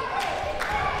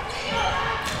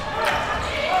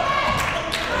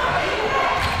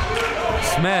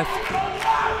 Smith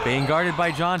being guarded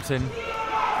by Johnson.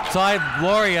 Side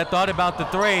Loria thought about the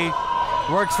 3.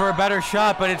 Works for a better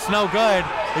shot, but it's no good.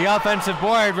 The offensive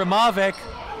board, Ramovic.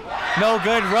 No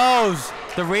good. Rose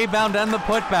the rebound, and the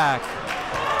putback.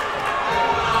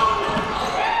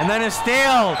 And then a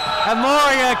steal, and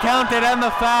Loria counted, and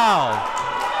the foul.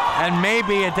 And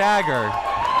maybe a dagger.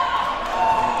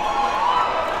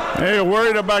 Hey,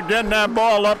 worried about getting that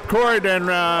ball up court, and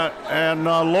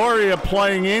Loria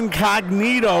playing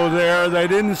incognito there. They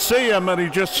didn't see him, and he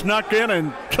just snuck in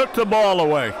and took the ball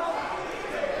away.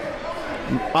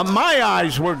 My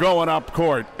eyes were going up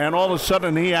court, and all of a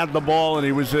sudden he had the ball and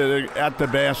he was at the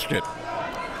basket.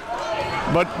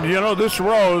 But, you know, this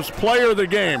Rose, player of the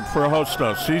game for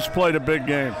Hostos. He's played a big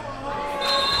game.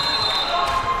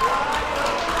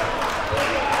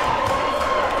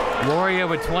 Loria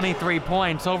with 23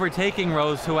 points, overtaking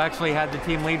Rose, who actually had the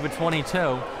team lead with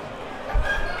 22.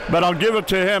 But I'll give it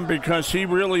to him because he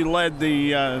really led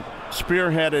the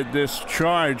spearheaded this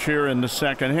charge here in the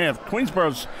second half.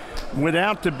 Queensborough's,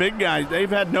 without the big guy, they've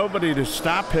had nobody to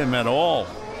stop him at all.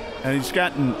 And he's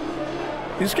gotten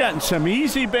some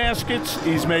easy baskets.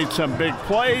 He's made some big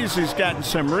plays. He's gotten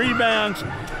some rebounds.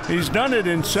 He's done it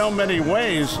in so many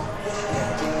ways.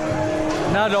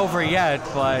 Not over yet,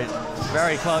 but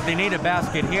very close. They need a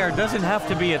basket here. It doesn't have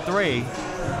to be a three.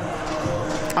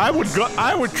 I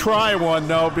would try one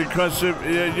though, because if,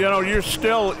 you know, you're 8 points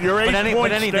down.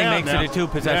 But anything makes now. it a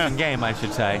two-possession game, I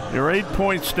should say. You're 8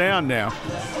 points down now.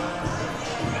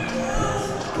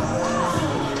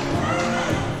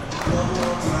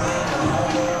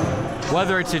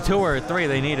 Whether it's a 2 or a 3,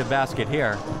 they need a basket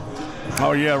here.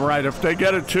 Oh yeah, right. If they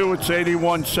get a 2, it's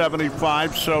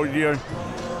 81-75. So you're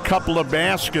a couple of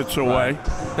baskets away.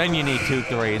 Right. Then you need 2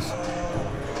 threes.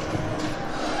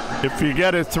 If you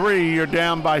get a 3, you're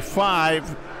down by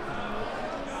 5.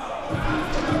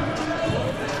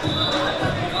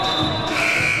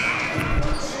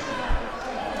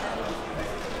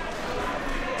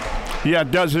 Yeah,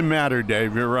 it doesn't matter,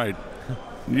 Dave. You're right.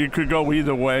 You could go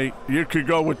either way. You could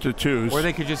go with the 2s. Or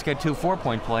they could just get 2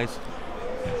 4-point plays.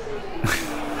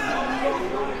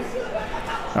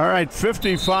 All right,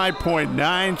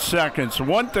 55.9 seconds.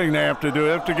 One thing they have to do,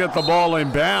 they have to get the ball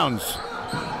in bounds.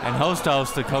 And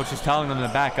Hostos, the coach is telling them to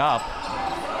back up.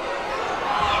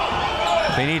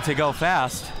 They need to go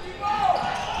fast.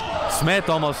 Smith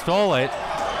almost stole it.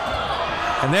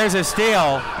 And there's a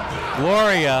steal.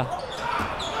 Loria.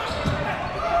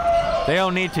 They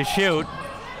don't need to shoot,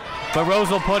 but Rose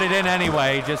will put it in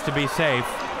anyway just to be safe.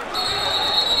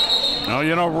 Oh,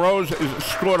 you know, Rose has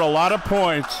scored a lot of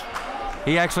points.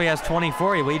 He actually has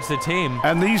 24. He leads the team.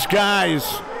 And these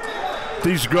guys,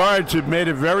 these guards have made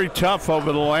it very tough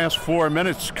over the last 4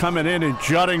 minutes, coming in and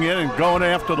jutting in and going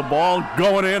after the ball,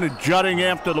 going in and jutting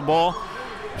after the ball.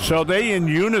 So they in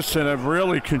unison have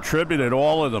really contributed,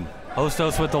 all of them.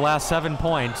 Hostos with the last 7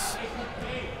 points.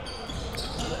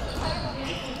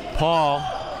 Paul,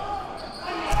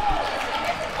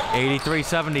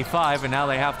 83-75, and now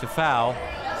they have to foul.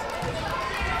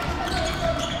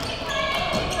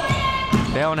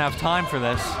 They don't have time for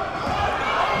this.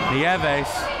 Nieves,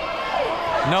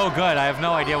 no good. I have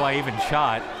no idea why he even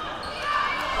shot.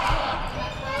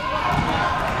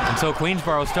 And so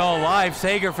Queensborough still alive.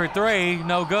 Sager for 3,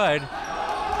 no good.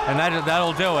 And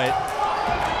that'll do it.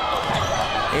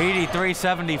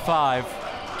 83-75.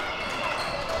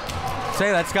 Say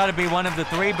that's got to be one of the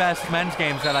 3 best men's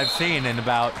games that I've seen in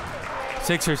about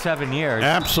 6 or 7 years.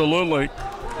 Absolutely.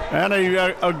 And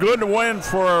a good win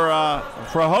for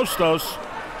Hostos,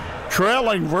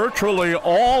 trailing virtually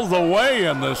all the way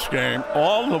in this game,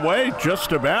 all the way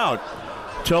just about,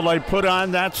 till they put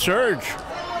on that surge.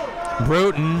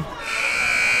 Bruton,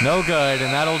 no good,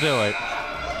 and that'll do it.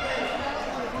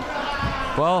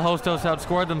 Well, Hostos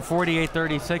outscored them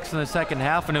 48-36 in the second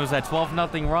half, and it was that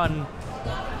 12-0 run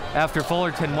after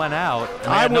Fullerton went out.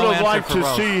 I would have liked to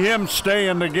see him stay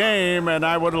in the game, and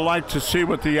I would have liked to see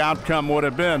what the outcome would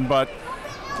have been, but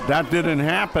that didn't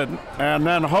happen. And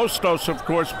then Hostos, of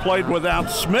course, played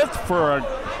without Smith for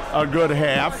a good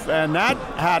half, and that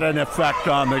had an effect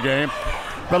on the game.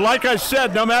 But like I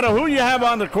said, no matter who you have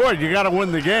on the court, you got to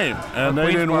win the game, and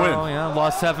they didn't win. Yeah,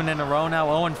 lost 7 in a row now,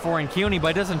 0-4 in CUNY, but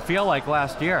it doesn't feel like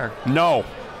last year. No.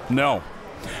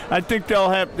 I think they'll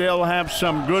have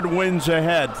some good wins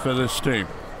ahead for this team.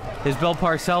 As Bill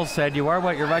Parcells said, you are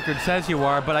what your record says you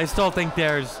are, but I still think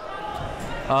there's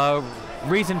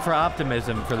reason for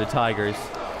optimism for the Tigers.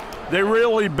 They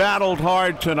really battled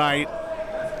hard tonight,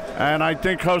 and I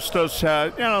think Hostos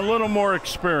had a little more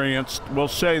experienced. We'll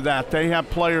say that. They have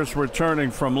players returning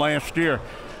from last year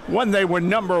when they were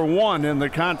 #1 in the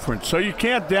conference, so you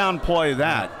can't downplay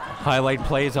that. Highlight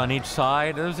plays on each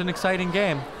side. It was an exciting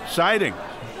game. Exciting.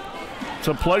 It's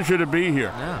a pleasure to be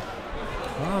here. Yeah.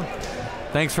 Well,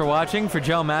 Thanks for watching. For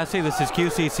Joe Massey, this is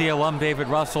QCC alum David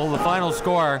Russell. The final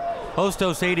score,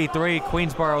 Hostos 83,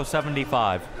 Queensborough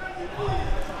 75.